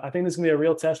I think this is going to be a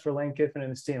real test for Lane Kiffin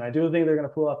and his team. I do think they're going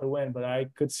to pull out the win, but I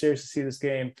could seriously see this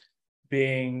game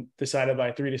being decided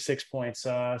by 3 to 6 points.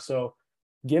 So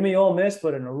give me Ole Miss,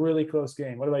 but in a really close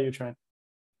game. What about you, Trent?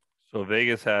 So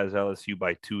Vegas has LSU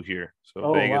by 2 here.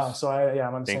 So Vegas, wow. So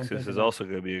I'm on the thinks same this is also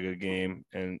going to be a good game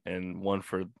and one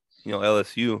for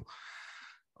LSU.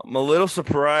 I'm a little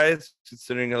surprised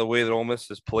considering the way that Ole Miss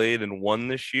has played and won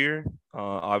this year.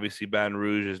 Obviously, Baton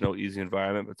Rouge is no easy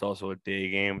environment, but it's also a day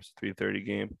game. It's a 3:30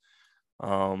 game.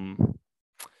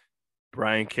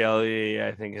 Brian Kelly,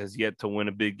 I think, has yet to win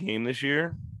a big game this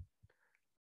year.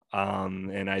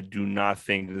 And I do not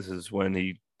think this is when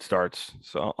he starts.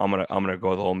 So I'm gonna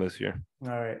go with Ole Miss here. All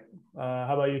right.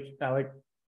 How about you, Alec?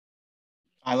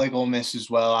 I like Ole Miss as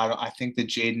well. I think that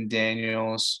Jaden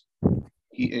Daniels,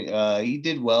 he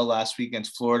did well last week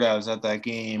against Florida. I was at that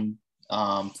game.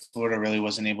 Florida really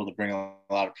wasn't able to bring a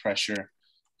lot of pressure.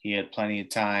 He had plenty of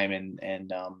time, and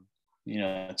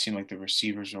it seemed like the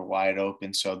receivers were wide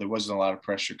open, so there wasn't a lot of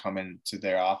pressure coming to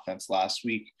their offense last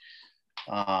week.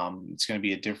 It's going to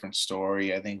be a different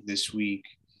story, I think, this week.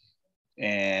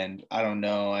 And I don't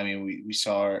know. I mean, we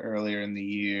saw it earlier in the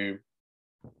year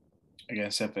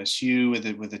against FSU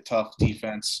with a tough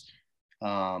defense.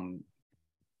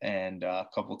 And a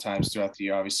couple times throughout the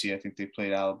year, obviously, I think they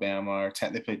played Alabama or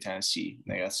they played Tennessee.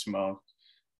 And they got smoked.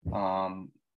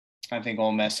 I think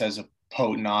Ole Miss has a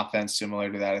potent offense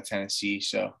similar to that of Tennessee.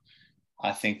 So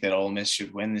I think that Ole Miss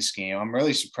should win this game. I'm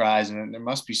really surprised, and there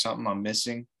must be something I'm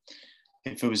missing.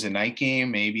 If it was a night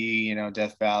game, maybe,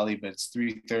 Death Valley, but it's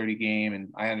 3:30 game, and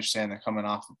I understand they're coming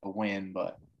off of a win,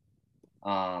 but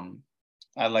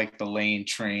I like the Lane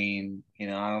train. I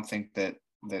don't think that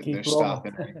they're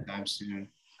stopping anytime soon.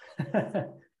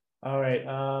 All right.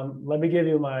 Let me give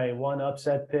you my one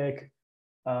upset pick.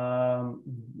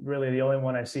 Really, the only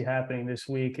one I see happening this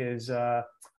week is I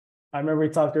remember we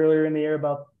talked earlier in the year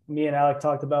about me and Alec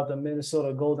talked about the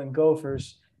Minnesota Golden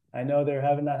Gophers. I know they're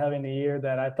not having the year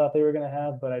that I thought they were going to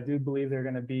have, but I do believe they're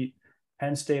going to beat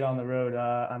Penn State on the road.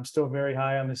 I'm still very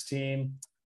high on this team.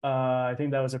 I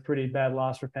think that was a pretty bad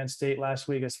loss for Penn State last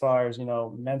week as far as,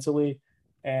 mentally.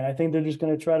 And I think they're just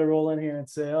going to try to roll in here and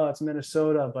say, oh, it's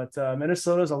Minnesota. But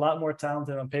Minnesota is a lot more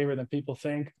talented on paper than people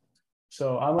think.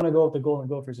 So I'm going to go with the Golden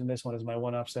Gophers in this one as my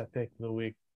one upset pick for the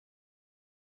week.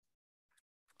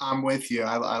 I'm with you.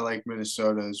 I like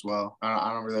Minnesota as well.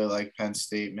 I don't really like Penn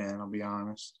State, man. I'll be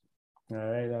honest. All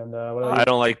right. And I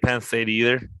don't like Penn State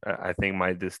either. I think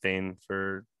my disdain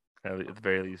for, at the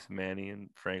very least, Manny and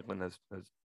Franklin has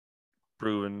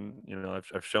proven,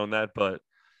 I've shown that. But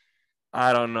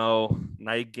I don't know.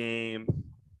 Night game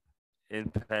in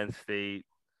Penn State,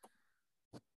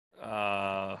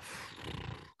 coming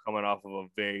off of a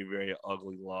very, very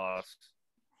ugly loss.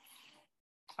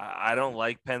 I don't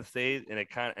like Penn State, and it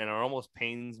almost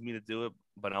pains me to do it,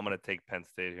 but I'm going to take Penn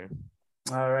State here.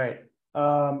 All right.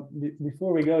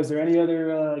 Before we go, is there any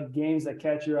other games that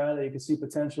catch your eye that you can see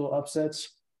potential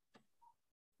upsets?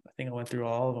 I think I went through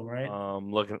all of them, right?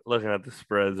 Looking at the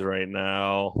spreads right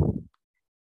now.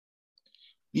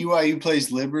 BYU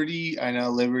plays Liberty. I know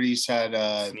Liberty's had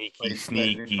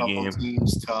sneaky a couple game.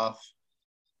 Teams tough.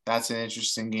 That's an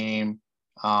interesting game.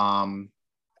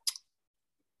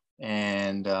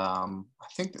 And I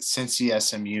think that Cincy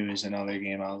SMU is another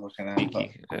game I was looking at. But...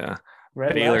 Yeah.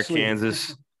 Baylor,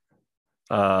 Kansas.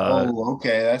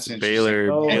 Okay, that's interesting.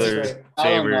 Baylor.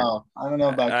 I don't know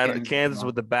about Kansas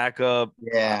with the backup.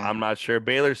 Yeah, I'm not sure.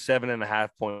 Baylor's 7.5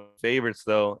 point favorites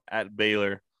though at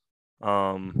Baylor.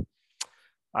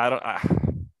 I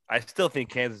still think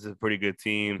Kansas is a pretty good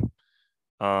team.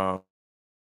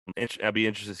 I'd be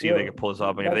interested to see if they can pull this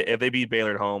off. If they beat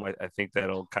Baylor at home, I think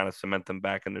that'll kind of cement them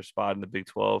back in their spot in the Big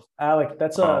 12. Alec,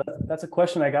 that's a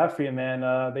question I got for you,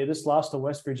 man. They just lost to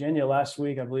West Virginia last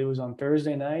week. I believe it was on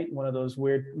Thursday night. One of those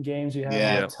weird games you have.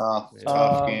 Yeah, tough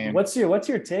game. What's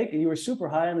your take? You were super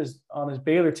high on this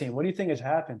Baylor team. What do you think has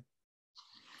happened?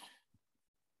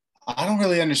 I don't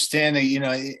really understand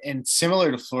it, and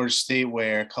similar to Florida State,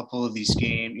 where a couple of these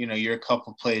games, you're a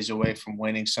couple plays away from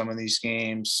winning some of these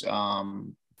games.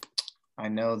 I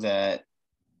know that,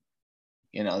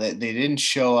 that they didn't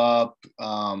show up.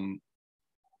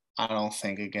 I don't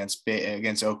think against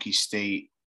Okie State,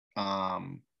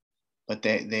 but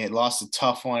they had lost a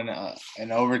tough one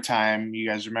in overtime. You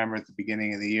guys remember at the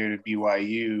beginning of the year to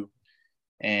BYU,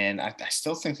 and I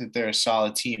still think that they're a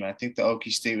solid team. I think the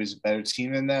Okie State was a better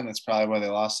team than them. That's probably why they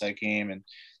lost that game. And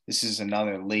this is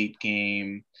another late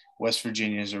game. West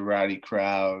Virginia is a rowdy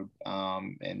crowd,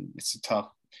 and it's a tough.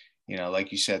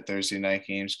 Like you said, Thursday night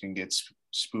games can get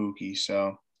spooky.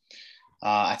 So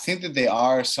I think that they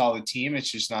are a solid team.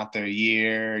 It's just not their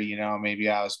year. Maybe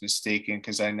I was mistaken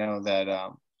because I know that,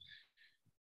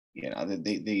 that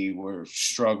they were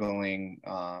struggling.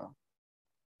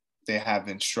 They have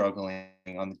been struggling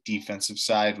on the defensive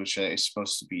side, which is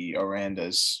supposed to be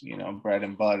Aranda's, bread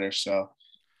and butter. So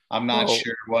I'm not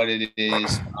sure what it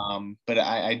is. But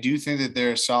I do think that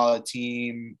they're a solid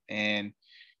team. And,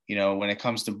 when it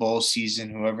comes to bowl season,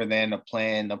 whoever they end up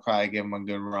playing, they'll probably give them a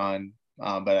good run.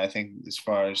 But I think as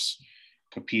far as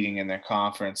competing in their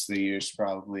conference, the year's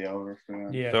probably over for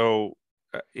them. Yeah. So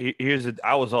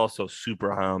I was also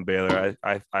super high on Baylor.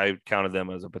 I counted them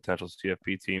as a potential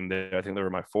CFP team. I think they were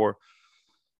my 4.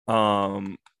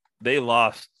 They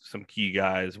lost some key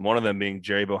guys. One of them being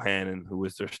Jerry Bohannon, who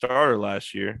was their starter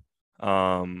last year,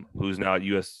 who's now at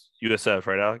USF,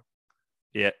 right, Alec?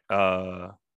 Yeah.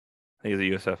 I think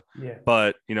he's at USF. Yeah.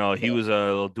 But, he was a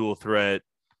little dual threat.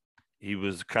 He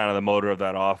was kind of the motor of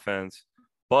that offense.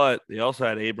 But they also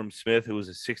had Abram Smith, who was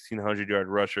a 1,600-yard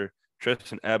rusher.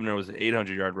 Tristan Ebner was an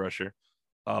 800-yard rusher.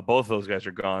 Both of those guys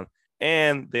are gone.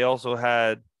 And they also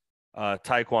had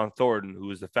Tyquan Thornton, who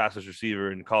was the fastest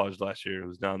receiver in college last year,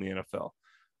 who's now in the NFL.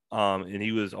 And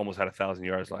he almost had 1,000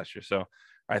 yards last year. So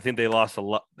I think they lost a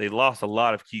lot. They lost a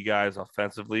lot of key guys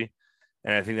offensively.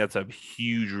 And I think that's a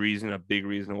big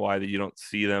reason why that you don't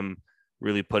see them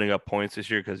really putting up points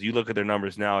this year. Because you look at their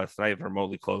numbers now, it's not even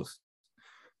remotely close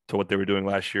to what they were doing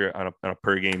last year on a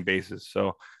per game basis.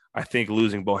 So I think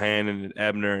losing Bohannon and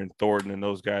Ebner and Thornton and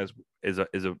those guys is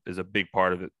a big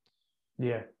part of it.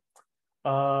 Yeah.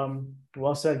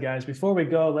 Well said, guys. Before we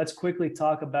go, let's quickly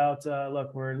talk about,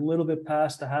 look, we're a little bit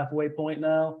past the halfway point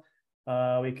now.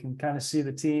 We can kind of see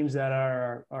the teams that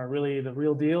are really the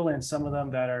real deal and some of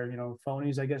them that are,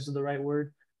 phonies, I guess is the right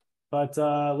word. But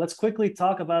let's quickly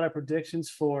talk about our predictions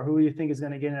for who you think is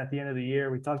going to get in at the end of the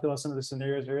year. We talked about some of the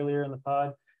scenarios earlier in the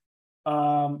pod.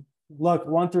 Look,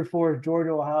 1 through 4,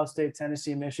 Georgia, Ohio State,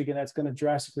 Tennessee, Michigan. That's going to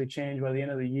drastically change by the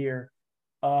end of the year.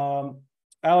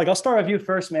 Alec, I'll start with you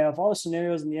first, man. With all the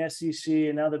scenarios in the SEC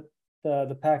and now that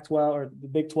the Pac-12 or the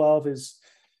Big 12 is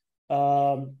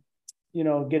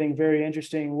getting very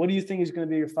interesting. What do you think is going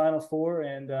to be your Final Four,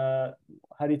 and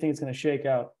how do you think it's going to shake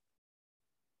out?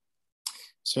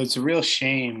 So it's a real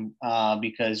shame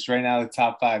because right now the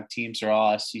top 5 teams are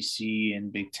all SEC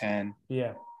and Big Ten.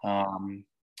 Yeah.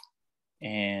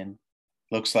 And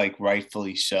looks like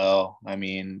rightfully so. I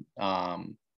mean,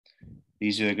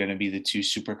 these are going to be the 2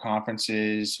 super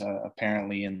conferences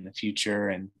apparently in the future.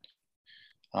 And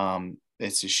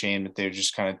it's a shame that they're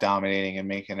just kind of dominating and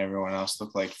making everyone else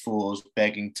look like fools,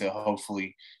 begging to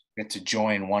hopefully get to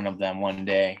join one of them one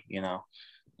day,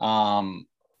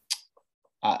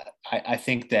 I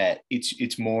think that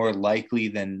it's more likely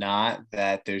than not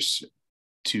that there's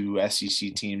 2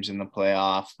 SEC teams in the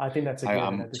playoff. I think that's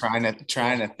I'm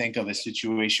trying to think of a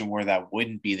situation where that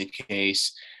wouldn't be the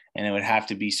case, and it would have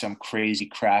to be some crazy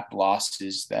crap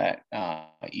losses that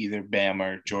either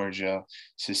Bama or Georgia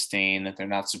sustain that they're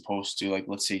not supposed to. Like,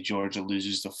 let's say Georgia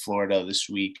loses to Florida this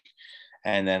week,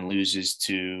 and then loses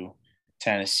to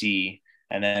Tennessee,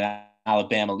 and then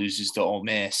Alabama loses to Ole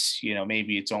Miss.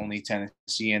 Maybe it's only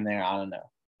Tennessee in there. I don't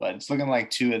know, but it's looking like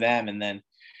 2 of them, and then.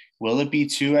 Will it be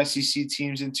 2 SEC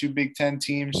teams and 2 Big Ten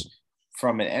teams?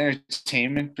 From an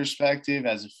entertainment perspective,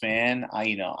 as a fan,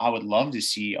 I would love to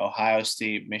see Ohio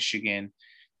State, Michigan,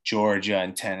 Georgia,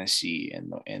 and Tennessee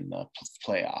in the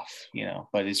playoff.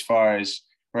 But as far as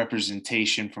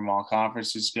representation from all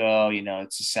conferences go,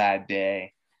 it's a sad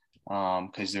day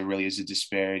because there really is a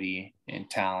disparity in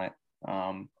talent.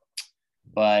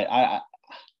 But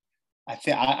I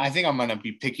think I'm going to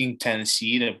be picking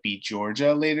Tennessee to beat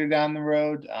Georgia later down the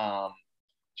road,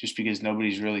 just because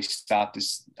nobody's really stopped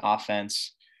this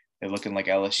offense. They're looking like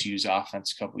LSU's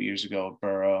offense a couple of years ago,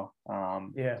 Burrow.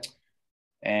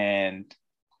 And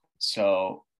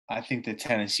so I think that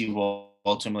Tennessee will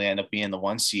ultimately end up being the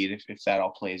 1 seed if that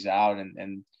all plays out.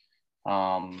 And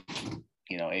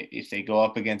if they go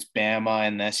up against Bama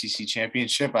in the SEC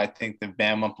championship, I think the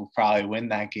Bama will probably win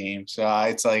that game. So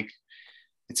it's like,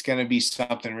 it's going to be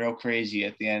something real crazy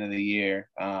at the end of the year.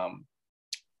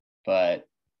 But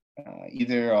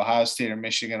either Ohio State or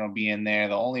Michigan will be in there.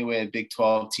 The only way a Big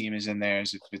 12 team is in there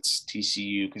is if it's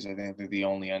TCU, because I think they're the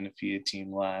only undefeated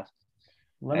team left.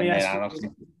 I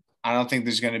don't think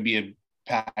there's going to be a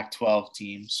Pac-12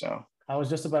 team. So I was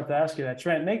just about to ask you that.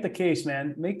 Trent, make the case,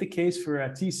 man. Make the case for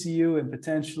TCU and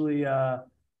potentially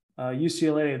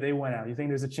UCLA if they went out. You think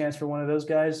there's a chance for one of those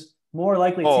guys? More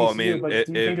likely TCU, but do you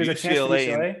think there's a chance for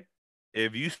UCLA?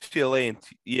 If UCLA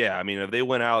if they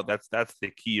went out, that's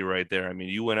the key right there. I mean,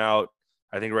 you went out.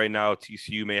 I think right now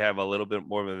TCU may have a little bit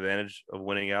more of an advantage of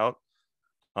winning out.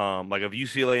 Like if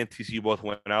UCLA and TCU both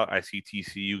went out, I see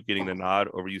TCU getting the nod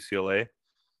over UCLA.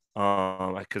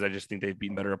 Because I just think they've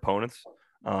beaten better opponents.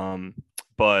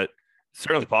 But it's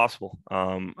certainly possible.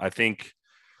 I think.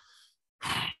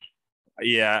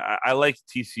 Yeah, I like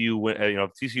TCU.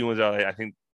 If TCU wins out, I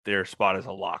think their spot is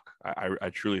a lock. I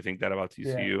truly think that about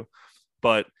TCU. Yeah.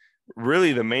 But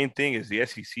really the main thing is the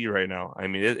SEC right now. I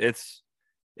mean,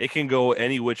 it can go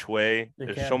any which way.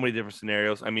 There's so many different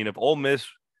scenarios. I mean, if Ole Miss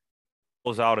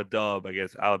pulls out a dub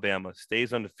against Alabama,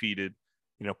 stays undefeated,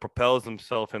 propels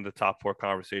himself in the top 4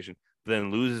 conversation,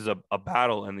 then loses a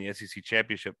battle in the SEC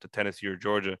championship to Tennessee or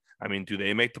Georgia, I mean, do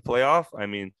they make the playoff? I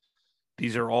mean,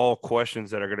 these are all questions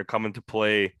that are going to come into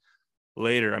play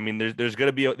later. I mean, there's going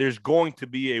to be a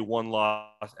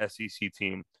 1-loss SEC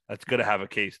team that's going to have a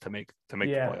case to make the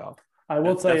playoff. I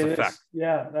will tell you this. Fact.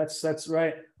 Yeah, that's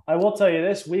right. I will tell you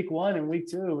this: week 1 and week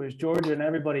 2 is Georgia and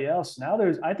everybody else. Now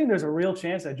I think there's a real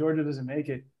chance that Georgia doesn't make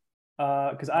it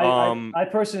because I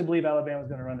personally believe Alabama's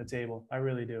going to run the table. I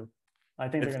really do. I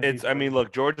think they're going to. I mean,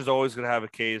 look, Georgia's always going to have a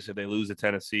case if they lose to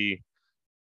Tennessee.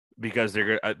 Because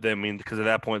because at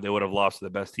that point they would have lost to the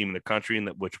best team in the country, and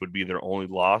which would be their only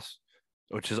loss,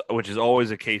 which is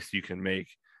always a case you can make.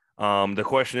 The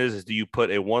question is do you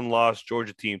put a 1-loss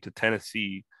Georgia team to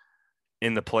Tennessee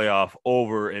in the playoff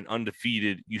over an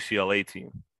undefeated UCLA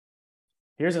team?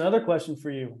 Here's another question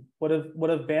for you: What if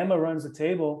Bama runs the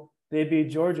table? They beat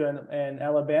Georgia and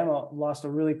Alabama lost a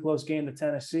really close game to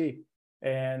Tennessee,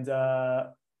 and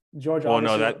Georgia. Well,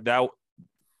 no, that.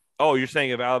 Oh, you're saying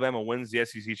if Alabama wins the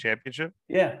SEC championship?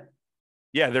 Yeah.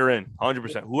 Yeah, they're in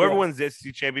 100%. Whoever wins the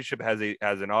SEC championship has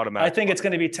an automatic. I think it's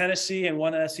going to be Tennessee and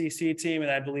one SEC team,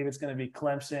 and I believe it's going to be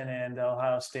Clemson and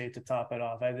Ohio State to top it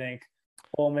off. I think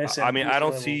Ole Miss. I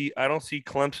don't see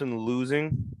Clemson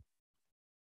losing.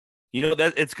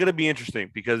 That it's going to be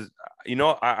interesting because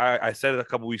I said it a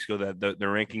couple weeks ago that the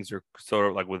rankings are sort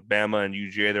of like with Bama and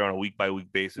UGA, they're on a week by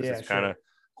week basis. Yeah, it's kind of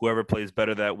whoever plays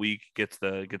better that week gets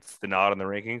the nod on the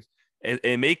rankings.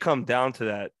 It may come down to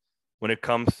that when it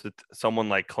comes to someone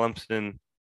like Clemson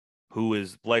who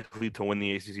is likely to win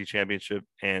the ACC championship,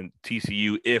 and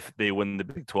TCU if they win the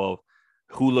Big 12,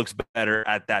 who looks better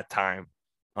at that time,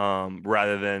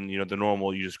 rather than the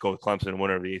normal you just go with Clemson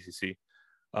winner of the ACC,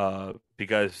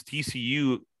 because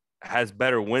TCU has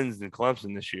better wins than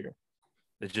Clemson this year.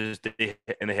 It's just they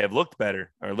have looked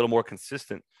better, or a little more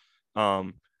consistent.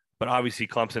 But obviously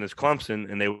Clemson is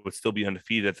Clemson, and they would still be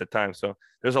undefeated at the time. So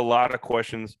there's a lot of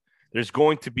questions. There's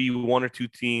going to be one or two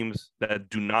teams that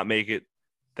do not make it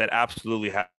that absolutely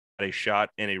have a shot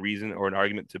and a reason or an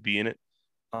argument to be in it.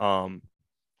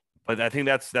 But I think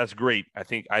that's great. I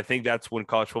think that's when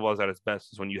college football is at its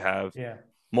best, is when you have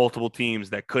multiple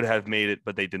teams that could have made it,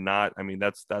 but they did not. I mean,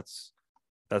 that's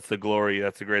the glory.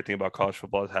 That's the great thing about college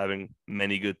football, is having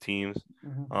many good teams.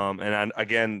 And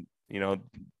again,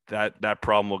 that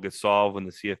problem will get solved when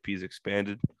the CFP is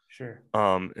expanded. Sure.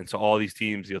 And so all these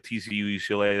teams, TCU,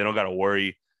 UCLA, they don't got to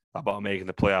worry about making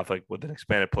the playoff. Like with an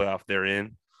expanded playoff, they're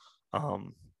in.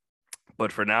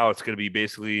 But for now, it's going to be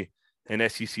basically an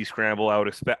SEC scramble.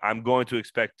 I'm going to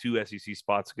expect 2 SEC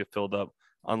spots to get filled up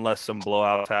unless some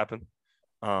blowouts happen.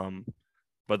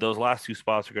 But those last 2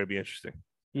 spots are going to be interesting.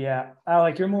 Yeah,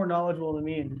 Alec, you're more knowledgeable than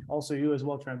me, and also you as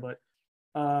well, Trent. But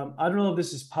I don't know if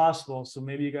this is possible, so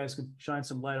maybe you guys could shine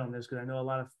some light on this, because I know a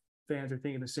lot of fans are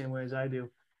thinking the same way as I do.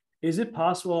 Is it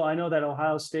possible? I know that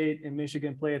Ohio State and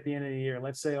Michigan play at the end of the year.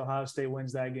 Let's say Ohio State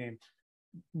wins that game.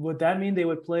 Would that mean they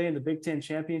would play in the Big Ten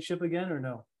championship again, or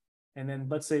no? And then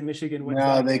let's say Michigan wins.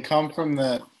 No, they come from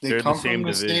the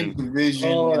same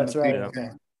division. Oh, that's right. Okay.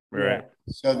 Right.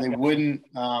 So they wouldn't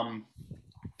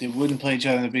play each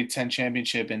other in the Big Ten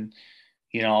championship, and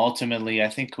ultimately, I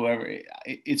think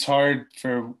it's hard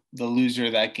for the loser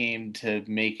of that game to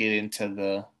make it into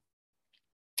the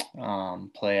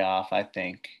playoff, I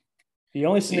think. The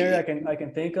only scenario I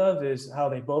can think of is how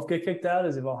they both get kicked out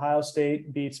is if Ohio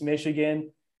State beats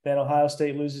Michigan, then Ohio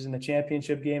State loses in the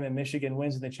championship game and Michigan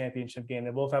wins in the championship game.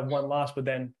 They both have one loss, but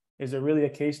then is there really a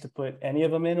case to put any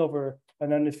of them in over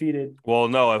an undefeated? Well,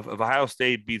 no. If Ohio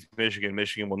State beats Michigan,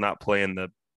 Michigan will not play in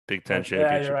the Big Ten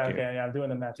championship. Yeah, you're right. game. Okay, yeah, I'm doing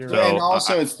the math. You're right. right. And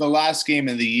also, it's the last game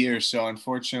of the year, so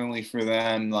unfortunately for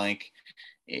them, that's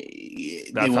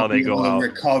how they go out.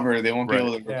 Recover. They won't be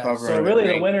able to recover. So really,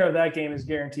 the winner of that game is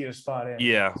guaranteed a spot in.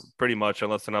 Yeah, pretty much,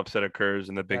 unless an upset occurs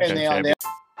in the Big Ten championship.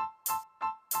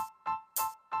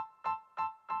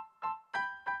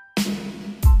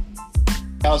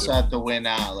 They also have to win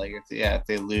out, if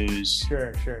they lose.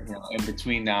 Sure. In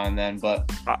between now and then, but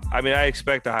I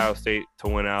expect Ohio State to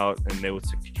win out, and they would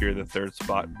secure the 3rd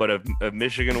spot. But if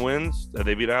Michigan wins, if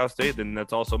they beat Ohio State, then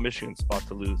that's also Michigan's spot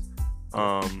to lose.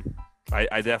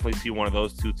 I definitely see one of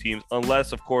those 2 teams,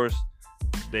 unless of course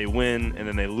they win and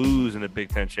then they lose in the Big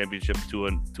Ten championship to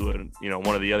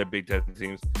one of the other Big Ten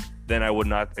teams. Then I would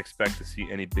not expect to see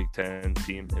any Big Ten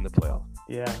team in the playoff.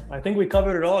 Yeah, I think we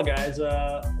covered it all, guys.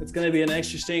 It's going to be an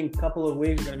interesting couple of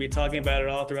weeks. We're going to be talking about it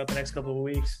all throughout the next couple of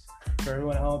weeks. For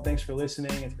everyone at home, thanks for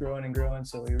listening. It's growing and growing,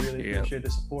 so we really appreciate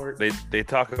the support. They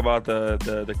talk about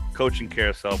the coaching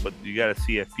carousel, but you got a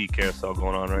CFP carousel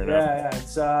going on right now. Yeah,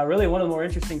 it's really one of the more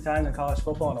interesting times in college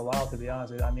football in a while, to be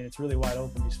honest. It's really wide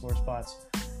open, these 4 spots.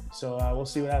 So we'll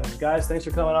see what happens. Guys, thanks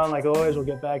for coming on. Like always, we'll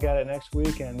get back at it next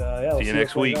week. And we'll see you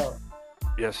next week.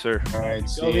 Yes, sir. All right.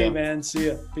 Go Heat, man. See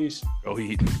ya. Peace. Go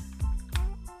Heat.